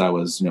life since I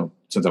was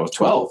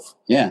 12.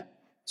 Yeah.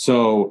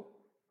 So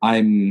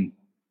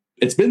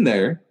it's been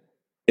there.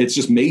 It's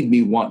just made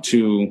me want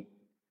to,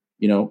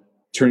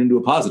 turn into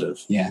a positive.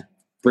 Yeah.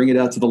 Bring it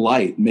out to the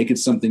light, make it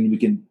something we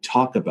can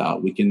talk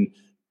about.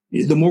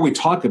 The more we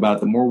talk about it,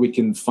 the more we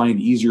can find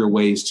easier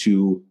ways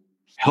to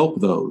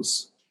help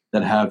those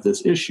that have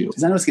this issue.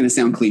 Because I know it's going to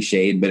sound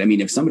cliched, but I mean,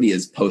 if somebody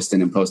is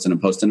posting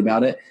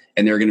about it,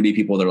 and there are going to be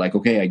people that are like,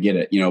 okay, I get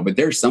it, but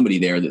there's somebody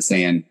there that's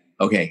saying,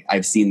 okay,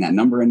 I've seen that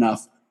number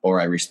enough, or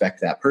I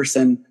respect that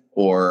person,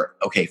 or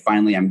okay,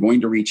 finally I'm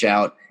going to reach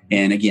out.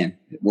 And again,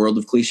 world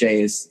of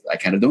cliches, I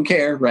kind of don't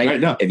care, right?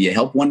 No. If you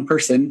help one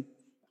person,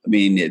 I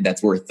mean,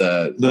 that's worth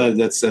that's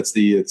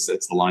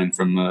the line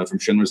from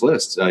Schindler's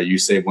List. You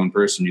save one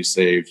person, you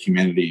save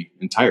humanity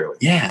entirely.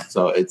 Yeah.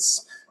 So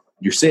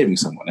you're saving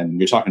someone, and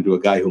you're talking to a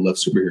guy who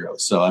loves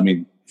superheroes. So I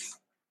mean,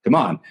 come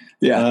on.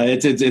 Yeah.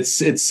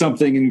 It's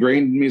something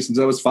ingrained in me since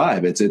I was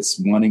 5. It's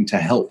wanting to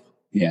help.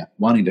 Yeah.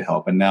 Wanting to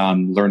help. And now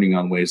I'm learning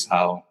on ways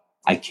how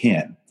I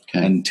can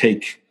and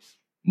take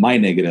my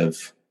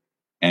negative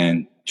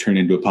and turn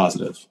it into a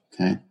positive.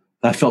 Okay.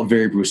 That felt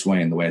very Bruce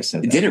Wayne the way I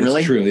said that. Did it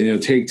really? It's true. You know,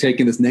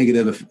 taking this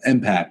negative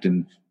impact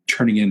and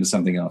turning it into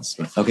something else.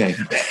 Okay.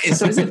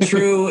 So is it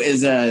true?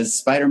 Is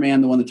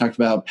Spider-Man the one that talked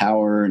about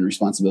power and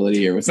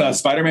responsibility, or was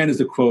Spider-Man is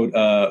the quote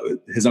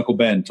his Uncle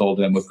Ben told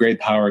him, with great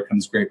power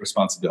comes great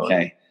responsibility.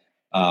 Okay.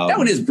 That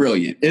one is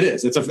brilliant. It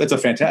is. It's a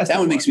fantastic. That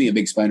one makes me a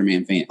big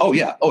Spider-Man fan. Oh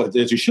yeah. Oh,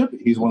 as you should be.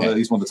 He's one of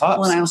the tops.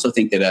 Well, and I also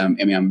think that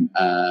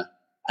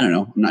I don't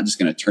know. I'm not just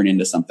going to turn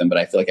into something, but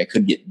I feel like I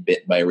could get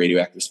bit by a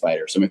radioactive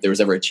spider. So if there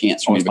was ever a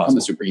chance for me to become a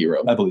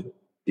superhero, I believe it.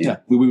 Yeah.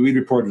 We'd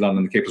report it on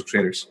the Capeless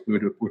Crusaders. We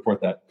would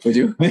report that. Would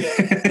you?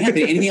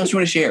 Anthony, anything else you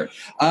want to share?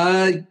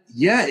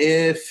 Yeah.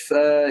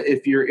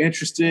 If you're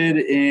interested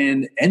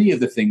in any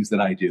of the things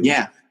that I do,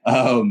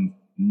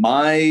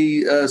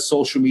 my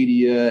social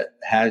media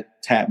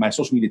tag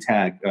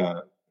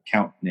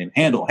account name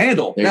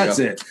handle. That's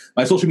it.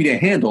 My social media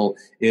handle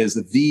is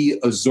the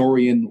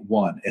Azorian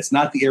One. It's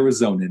not the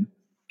Arizonan.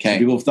 Okay.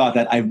 People have thought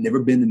that. I've never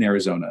been in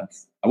Arizona.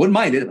 I wouldn't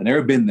mind it. I've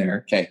never been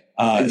there. Okay.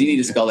 Do you need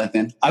to spell that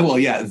then? I will.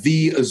 Yeah.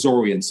 The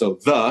Azorian. So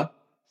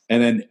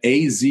and then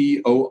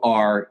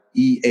Azorean.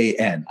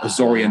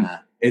 Azorian.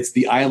 It's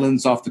the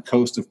islands off the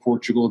coast of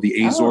Portugal,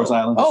 the Azores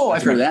Islands. Oh,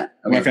 I've heard of that.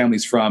 Okay. My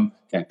family's from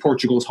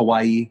Portugal's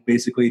Hawaii,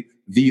 basically.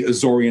 The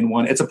Azorian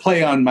One. It's a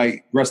play on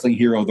my wrestling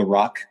hero, The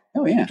Rock.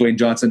 Oh, yeah. Dwayne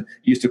Johnson.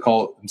 He used to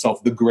call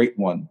himself the Great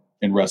One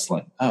in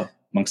wrestling. Oh.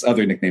 Amongst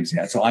other nicknames he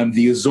had. So I'm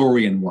the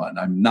Azorian One.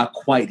 I'm not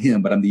quite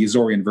him, but I'm the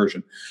Azorian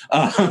version.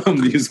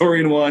 The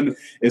Azorian One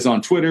is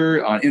on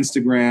Twitter, on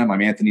Instagram.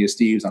 I'm Anthony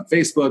Esteves on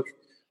Facebook.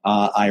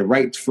 I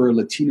write for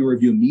Latino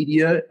Review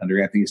Media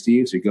under Anthony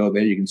Esteves. So you go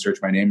there, you can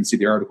search my name and see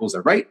the articles I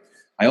write.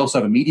 I also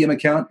have a Medium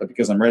account, but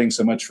because I'm writing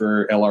so much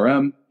for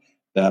LRM,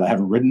 that I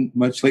haven't written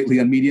much lately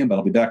on Medium, but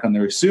I'll be back on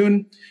there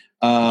soon.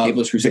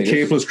 Capeless Crusaders. The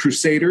Capeless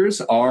Crusaders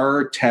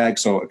are tagged,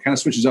 so it kind of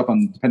switches up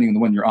depending on the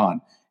one you're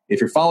on. If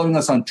you're following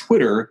us on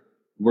Twitter,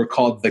 we're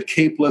called the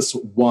Capeless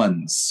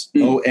Ones,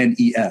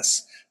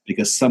 ONES,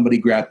 because somebody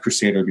grabbed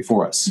Crusader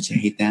before us. Did you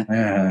hate that?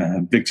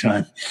 Big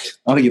time. I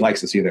don't think he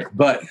likes us either.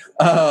 But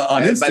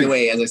on Instagram, by the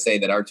way, as I say,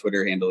 that our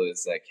Twitter handle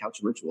is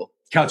Couch Virtual.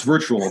 Couch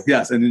Virtual,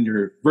 yes. And then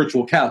your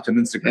virtual couch on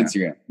Instagram.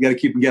 You got to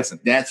keep them guessing.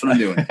 That's what I'm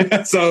doing.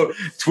 So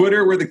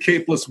Twitter, we're the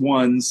Capeless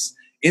Ones.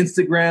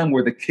 Instagram,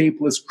 we're the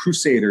Capeless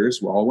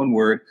Crusaders. We're all one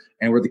word.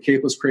 And we're the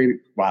Capeless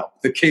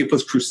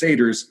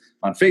Crusaders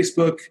on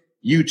Facebook,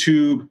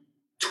 YouTube,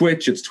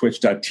 Twitch. It's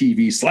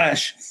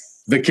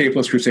twitch.tv/the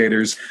Capeless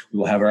Crusaders. We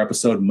will have our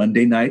episode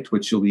Monday night,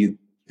 which will be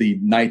the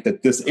night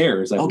that this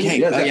airs.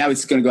 Okay. I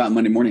was going to go out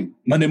Monday morning.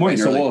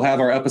 So we'll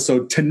have our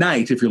episode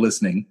tonight if you're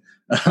listening.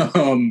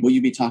 Will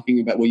you be talking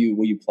about? Will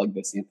you plug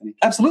this, Anthony?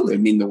 Absolutely. It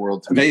would mean the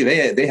world to me.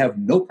 They have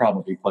no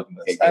problem with plugging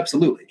this. Okay,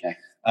 absolutely. Okay.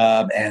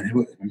 And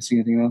am I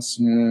seeing anything else?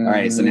 All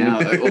right. So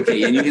now,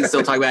 okay, and you can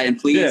still talk about it. And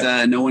please,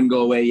 no one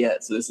go away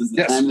yet. So this is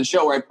the time of the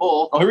show where I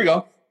pull. Oh, here we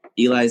go.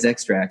 Eli's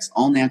Extracts,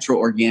 all natural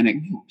organic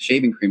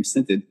shaving cream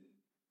scented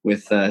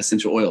with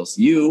essential oils.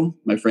 You,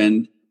 my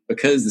friend,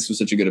 because this was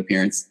such a good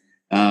appearance,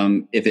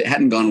 if it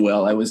hadn't gone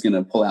well, I was going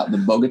to pull out the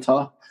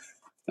Bogota.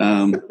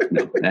 No,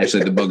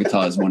 actually, the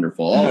Bogota is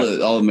wonderful.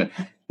 All of them.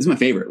 This is my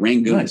favorite,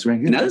 Rangoon. Nice,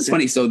 Rangoon. And now this is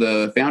funny. So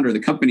the founder of the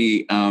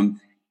company,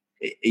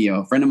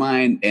 a friend of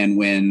mine, and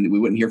when we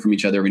wouldn't hear from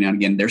each other every now and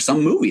again, there's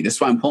some movie. This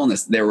is why I'm pulling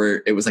this.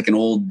 It was like an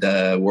old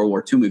World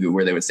War II movie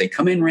where they would say,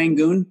 "Come in,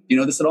 Rangoon." Do you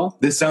know this at all?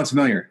 This sounds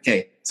familiar.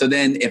 Okay. So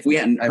then if we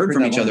hadn't heard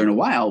from each other in a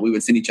while, we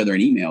would send each other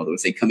an email that would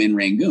say, "Come in,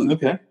 Rangoon."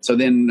 Okay. So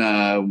then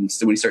when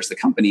he starts the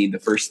company, the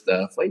first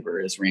flavor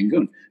is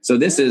Rangoon. So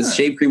this is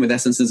shave cream with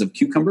essences of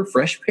cucumber,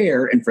 fresh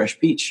pear, and fresh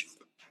peach.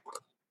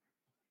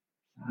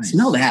 Nice.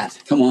 Smell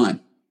that. Come on.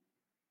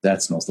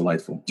 That smells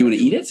delightful. Do you want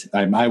to eat it?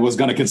 I was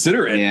going to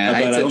consider it,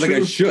 but I don't think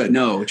I should.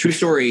 No, true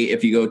story.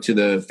 If you go to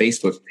the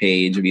Facebook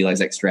page of Eli's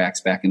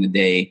Extracts back in the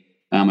day,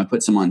 I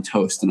put some on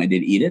toast and I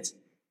did eat it.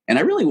 And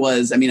I really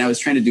was, I was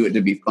trying to do it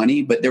to be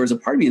funny, but there was a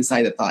part of me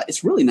inside that thought,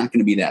 it's really not going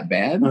to be that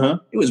bad. Uh-huh.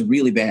 It was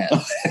really bad.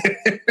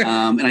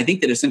 And I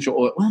think that essential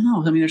oil,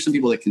 there's some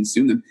people that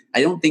consume them.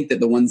 I don't think that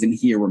the ones in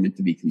here were meant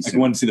to be consumed. I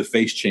wanted to see the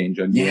face change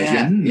on you.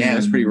 Yeah, it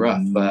was pretty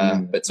rough.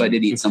 But so I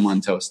did eat some on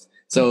toast.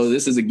 So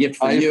this is a gift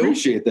for you. I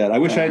appreciate that. I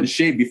wish I hadn't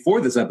shaved before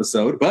this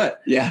episode,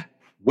 but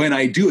when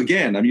I do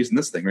again, I'm using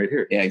this thing right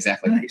here. Yeah,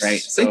 exactly. Nice. Right.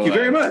 So, thank you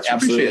very much.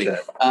 Absolutely. I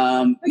appreciate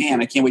that.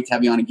 Man, I can't wait to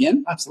have you on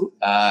again. Absolutely.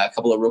 A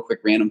couple of real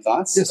quick random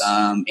thoughts. Yes.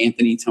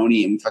 Anthony,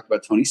 Tony, and we talked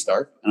about Tony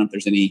Stark. I don't know if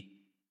there's anything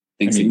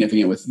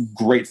significant with.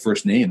 Great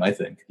first name, I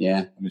think.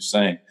 Yeah. I'm just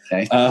saying.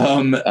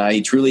 Okay.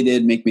 He truly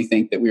did make me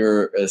think that we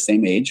were the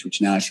same age,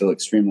 which now I feel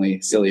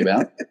extremely silly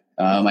about.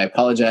 I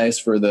apologize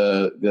for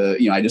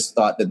I just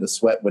thought that the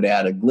sweat would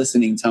add a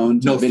glistening tone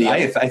to the video.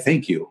 I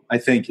thank you. I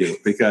thank you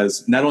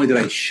because not only did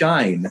I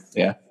shine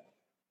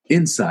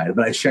inside,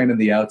 but I shine on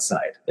the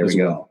outside. There we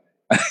go.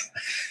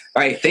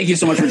 All right. Thank you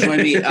so much for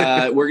joining me.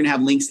 We're going to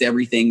have links to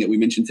everything that we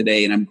mentioned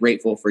today. And I'm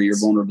grateful for your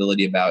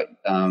vulnerability about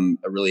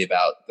really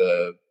about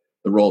the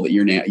role that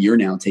you're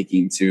now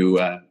taking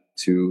to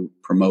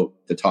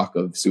promote the talk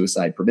of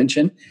suicide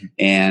prevention.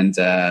 And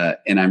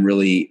I'm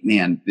really,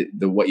 man,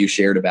 what you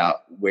shared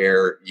about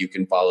where you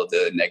can follow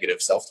the negative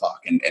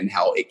self-talk and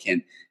how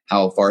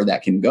far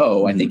that can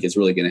go, I think is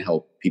really going to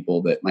help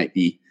people that might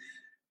be,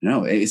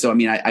 so, I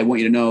mean, I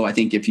want you to know, I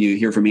think if you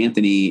hear from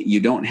Anthony, you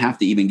don't have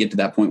to even get to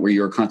that point where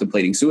you're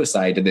contemplating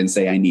suicide to then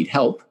say, I need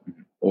help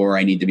or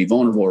I need to be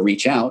vulnerable or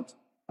reach out.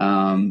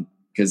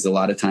 Because a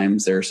lot of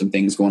times there are some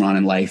things going on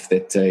in life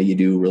that you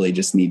do really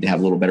just need to have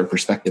a little better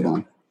perspective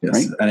on.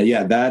 Yes.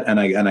 Right? That, and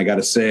I got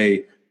to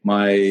say,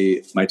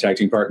 my tag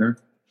team partner,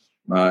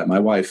 my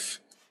wife,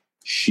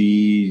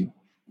 she,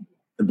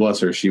 bless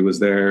her, she was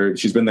there.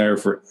 She's been there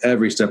for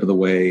every step of the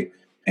way,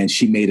 and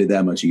she made it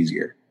that much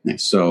easier.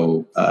 Nice.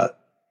 So,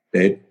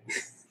 babe,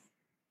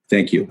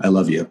 thank you. I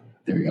love you.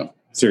 There you go.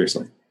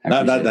 Seriously.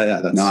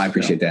 I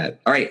appreciate that.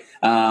 All right.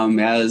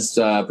 As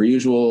per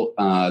usual,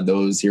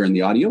 those here in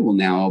the audio will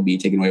now be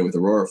taken away with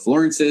Aurora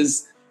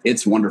Florence's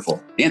It's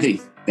Wonderful.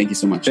 Anthony, thank you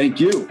so much. Thank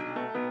you.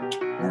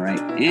 All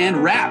right.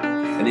 And wrap.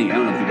 I don't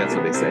know if that's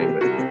what they say,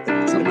 but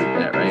something like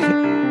that, right?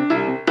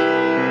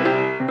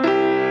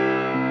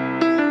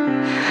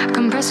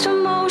 Compressed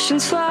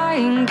emotions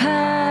flying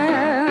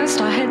past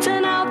our heads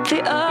and out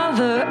the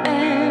other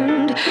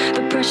end.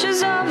 The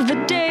pressures of the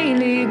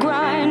daily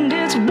grind,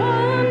 it's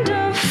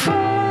wonderful.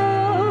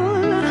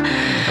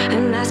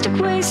 Elastic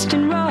waste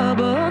and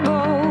rubber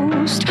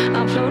ghost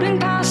are floating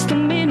past the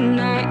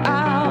midnight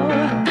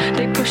hour.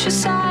 They push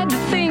aside the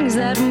things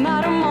that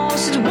matter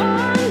most. It's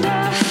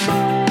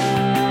wonderful.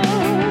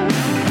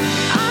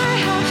 I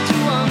have to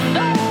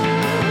wonder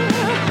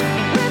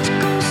which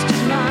ghost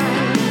is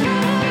mine.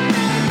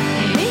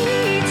 He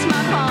eats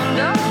my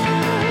ponder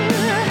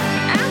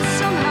and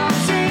somehow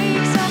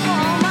takes up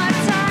all my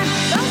time.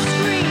 The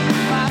scream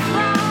by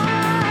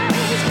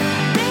flies,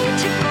 they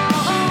tickle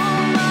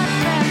all my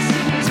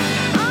fancies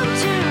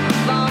until the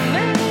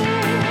vomit.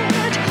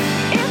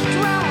 It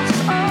drowns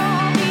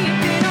all deep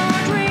in our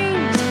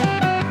dreams.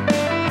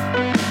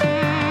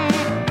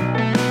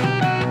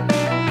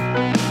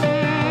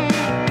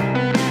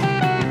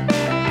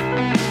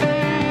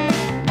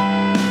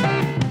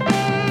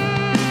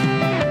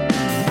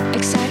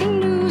 Exciting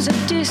news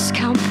at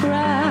discount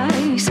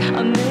price,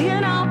 a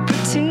million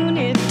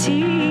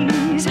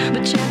opportunities.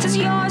 The chance is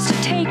yours to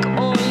take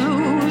or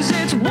lose.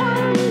 It's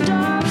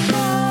wonderful.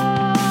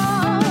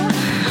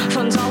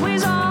 Fun's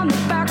always on the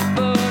back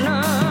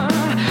burner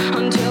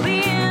until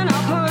the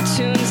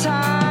inopportune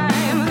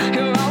time.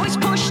 You're always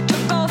pushed to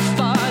go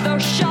farther.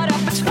 Shut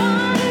up, it's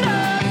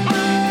wonderful.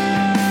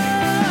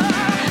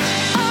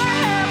 I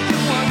have to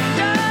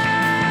wonder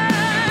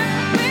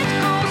which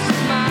ghost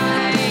is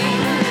mine.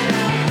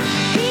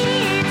 He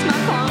eats my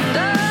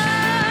ponder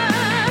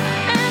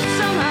and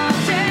somehow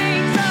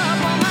takes up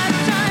all my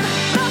time.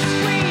 The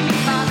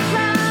screaming by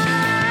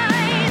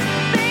flies,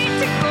 they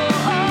tickle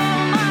all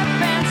my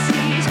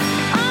fancies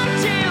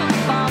until the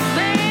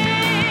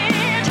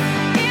vomit.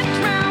 It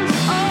drowns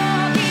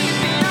all deep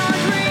in our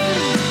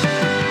dreams.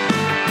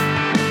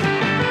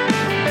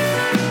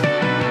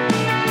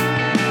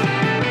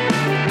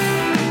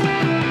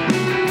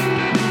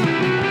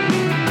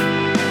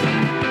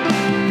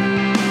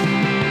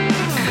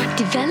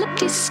 Develop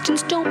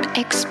distance, don't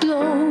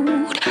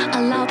explode.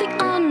 Allow the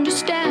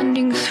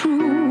understanding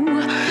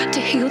through to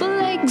heal the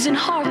legs and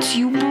hearts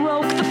you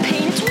broke. The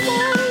pain is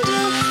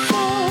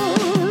wonderful.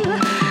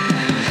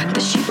 The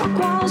sheetrock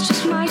walls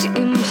just might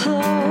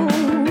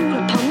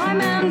implode upon my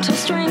mental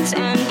strengths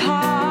and